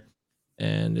here,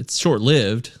 and it's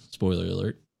short-lived. Spoiler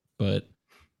alert. But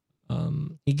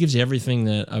he gives you everything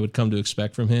that I would come to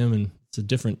expect from him, and it's a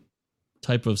different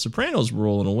type of Sopranos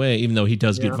role in a way, even though he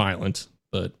does get violent,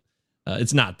 but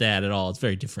it's not that at all. It's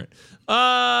very different.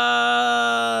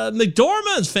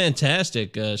 McDormand's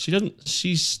fantastic.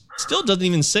 She still doesn't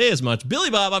even say as much. Billy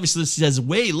Bob obviously says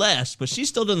way less, but she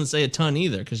still doesn't say a ton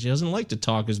either because she doesn't like to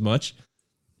talk as much.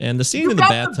 And the scene in the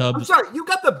bathtub. I'm sorry, you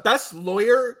got the best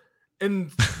lawyer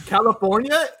in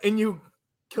California, and you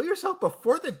kill yourself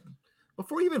before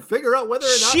you even figure out whether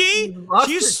or not you lost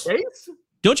your case?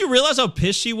 Don't you realize how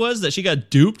pissed she was that she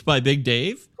got duped by Big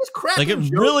Dave?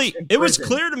 It was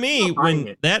clear to me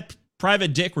when that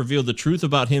private dick revealed the truth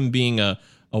about him being a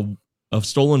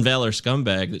stolen valor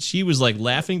scumbag that she was like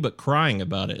laughing but crying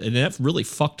about it, and that really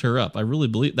fucked her up. I really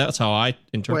believe that's how I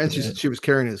interpret it. And she was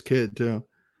carrying his kid too.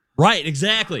 Right,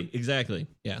 exactly.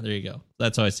 Yeah, there you go.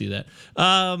 That's how I see that.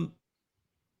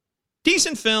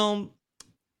 Decent film.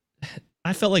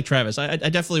 I felt like Travis. I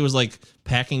definitely was like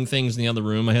packing things in the other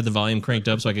room. I had the volume cranked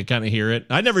up so I could kind of hear it.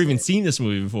 I'd never even seen this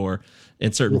movie before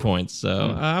at certain points. So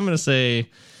I'm gonna say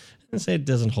it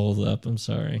doesn't hold up. I'm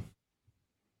sorry.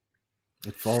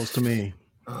 It falls to me.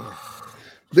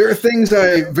 There are things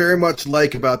I very much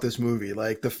like about this movie,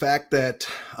 like the fact that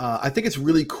I think it's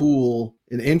really cool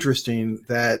and interesting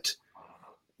that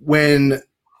when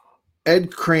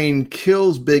Ed Crane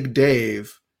kills Big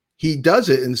Dave, he does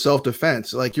it in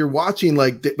self-defense. Like the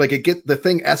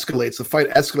thing escalates, the fight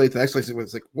escalates and escalates.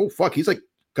 It's like, whoa, fuck, he's like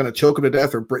gonna choke him to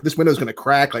death, or this window's gonna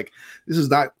crack. Like this is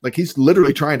not like he's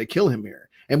literally trying to kill him here,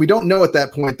 and we don't know at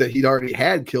that point that he'd already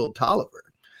had killed Tolliver.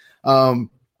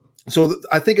 So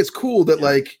I think it's cool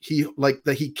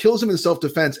that he kills him in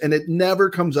self-defense, and it never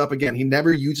comes up again. He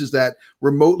never uses that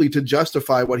remotely to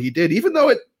justify what he did, even though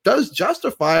it does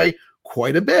justify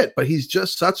quite a bit, but he's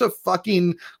just such a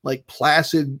fucking like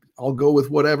placid, I'll go with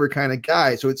whatever kind of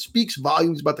guy. So it speaks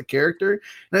volumes about the character,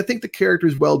 and I think the character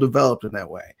is well developed in that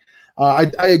way. I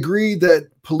agree that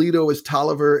Polito as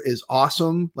Tolliver is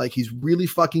awesome. Like he's really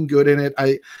fucking good in it.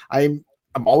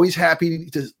 I'm always happy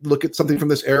to look at something from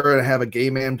this era and have a gay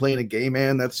man playing a gay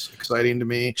man. That's exciting to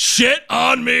me. Shit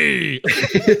on me.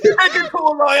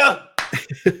 Cool lawyer.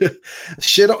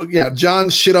 John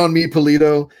shit on me,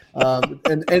 Polito,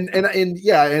 and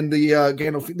the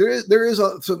Gandolfini. There is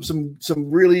some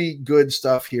really good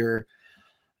stuff here.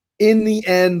 In the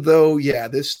end, though,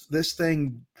 this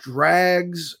thing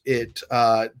drags. It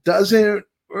doesn't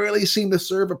really seem to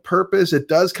serve a purpose. It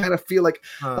does kind of feel like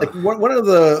one of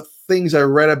the things I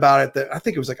read about it that I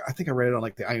think I read it on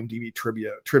like the IMDb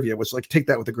trivia, which like take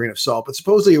that with a grain of salt. But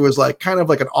supposedly it was like kind of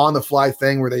like an on the fly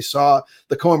thing where the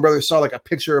Coen brothers saw like a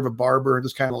picture of a barber and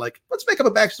just kind of like, let's make up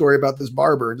a backstory about this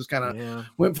barber, and just kind of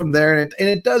went from there. And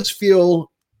it does feel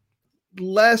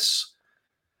less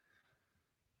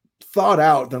thought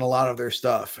out than a lot of their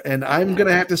stuff. And I'm going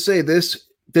to have to say this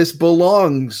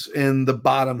belongs in the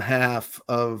bottom half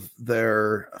of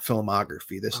their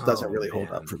filmography. This doesn't really hold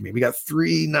up for me. We got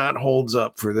 3 not holds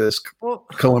up for this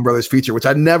Coen Brothers feature, which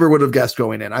I never would have guessed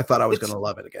going in. I thought I was going to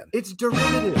love it again. It's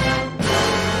derivative.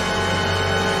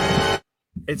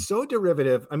 It's so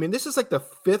derivative. I mean, this is like the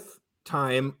 5th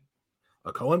time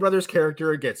a Coen Brothers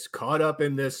character gets caught up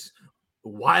in this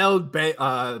wild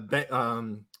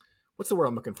what's the word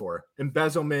I'm looking for?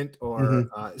 Embezzlement or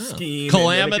scheme.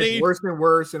 Calamity. Worse and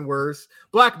worse and worse.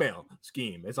 Blackmail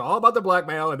scheme. It's all about the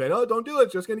blackmail. And then, don't do it.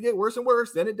 It's just going to get worse and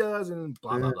worse. Then it does. And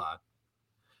blah, blah, blah.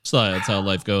 So that's how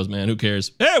life goes, man. Who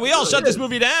cares? Hey, we all shut this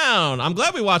movie down. I'm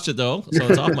glad we watched it, though. So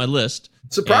it's off my list.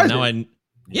 Surprising.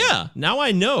 Now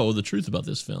I know the truth about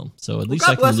this film. So at least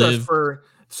God I can bless live. Us for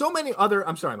so many other,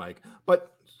 I'm sorry, Mike,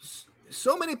 but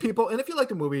so many people, and if you like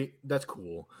the movie, that's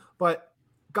cool. But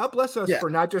God bless us for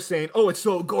not just saying, "Oh, it's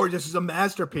so gorgeous, it's a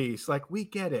masterpiece." Like, we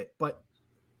get it, but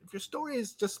if your story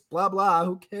is just blah blah,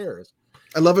 who cares?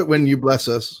 I love it when you bless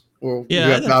us, or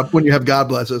when you have God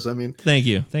bless us. I mean, thank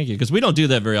you, because we don't do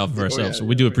that very often for ourselves. So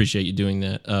we do appreciate you doing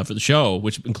that for the show,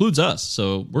 which includes us.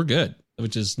 So we're good,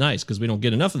 which is nice because we don't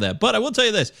get enough of that. But I will tell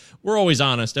you this: we're always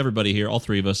honest. Everybody here, all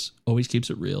 3 of us, always keeps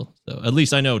it real. So at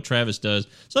least I know Travis does.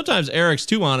 Sometimes Eric's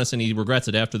too honest and he regrets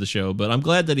it after the show. But I'm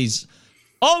glad that he's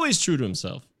always true to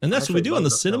himself, and that's what we do on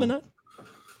the Cinema Night.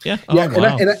 Yeah,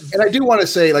 wow. and I do want to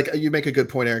say, like, you make a good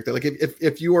point, Eric. That like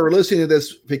if you are listening to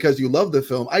this because you love the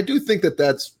film, I do think that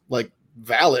that's like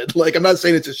valid. Like, I'm not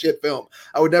saying it's a shit film.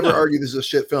 I would never argue this is a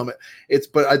shit film.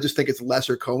 But I just think it's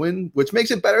lesser Coen, which makes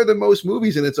it better than most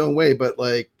movies in its own way. But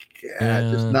like,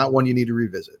 just not one you need to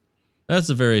revisit. That's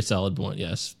a very solid point.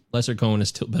 Yes. Lesser Coen is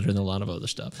still better than a lot of other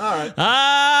stuff. All right.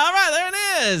 There it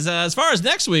is. As far as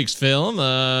next week's film,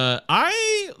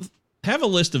 I have a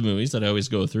list of movies that I always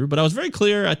go through, but I was very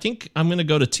clear. I think I'm going to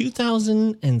go to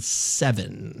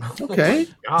 2007. Okay.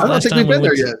 I don't think we've been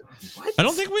there yet. I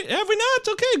don't think have we not?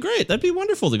 Okay, great. That'd be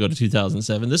wonderful to go to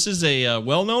 2007. This is a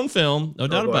well-known film, no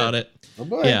doubt about it. Oh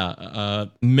boy. Yeah.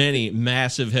 Many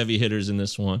massive heavy hitters in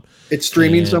this one. It's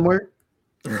streaming somewhere.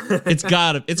 It's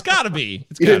gotta be.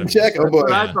 You didn't check? Oh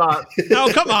boy. I thought. No,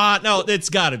 come on. No, it's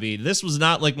gotta be. This was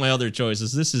not like my other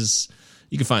choices. This is,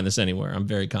 you can find this anywhere. I'm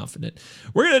very confident.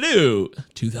 We're gonna do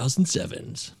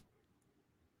 2007's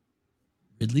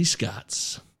Ridley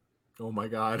Scott's. Oh my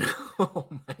God. Oh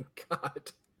my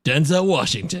God. Denzel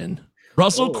Washington.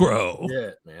 Russell Crowe.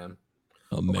 Yeah, man.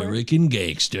 American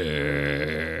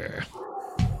Gangster.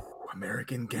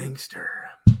 American Gangster.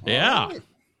 Yeah.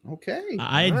 Okay.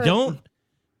 I don't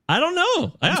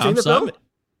know. Seen the film?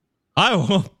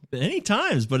 Many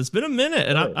times, but it's been a minute,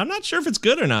 and I'm not sure if it's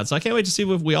good or not. So I can't wait to see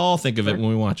what we all think of it when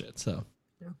we watch it. So,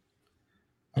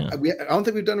 I don't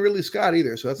think we've done Ridley Scott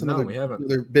either. So that's another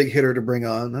big hitter to bring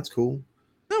on. That's cool.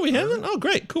 No, we haven't. Oh,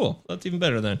 great, cool. That's even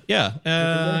better then. Yeah,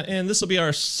 and this will be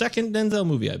our second Denzel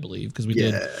movie, I believe, because we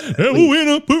did.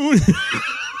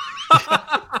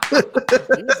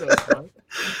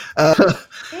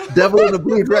 Devil in a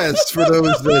Blue Dress for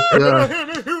those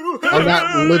that are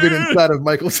not living inside of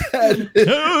Michael's head.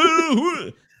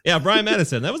 Yeah, Brian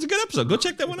Madison. That was a good episode. Go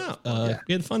check that one out.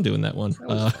 We had fun doing that one.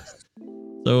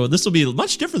 So this will be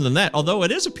much different than that, although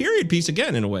it is a period piece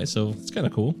again in a way, so it's kind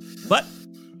of cool. But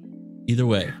either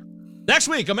way. Next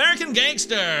week, American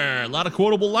Gangster. A lot of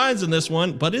quotable lines in this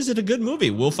one, but is it a good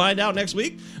movie? We'll find out next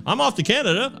week. I'm off to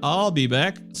Canada. I'll be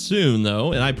back soon,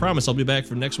 though, and I promise I'll be back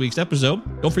for next week's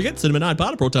episode. Don't forget,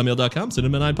 Cinema9Pod, ProtonMail.com,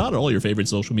 Cinema9Pod, all your favorite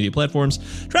social media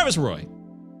platforms. Travis Roy,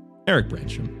 Eric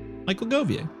Brancham, Michael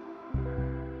Govier.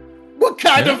 What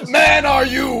kind of man are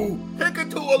you? Take it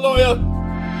to a lawyer.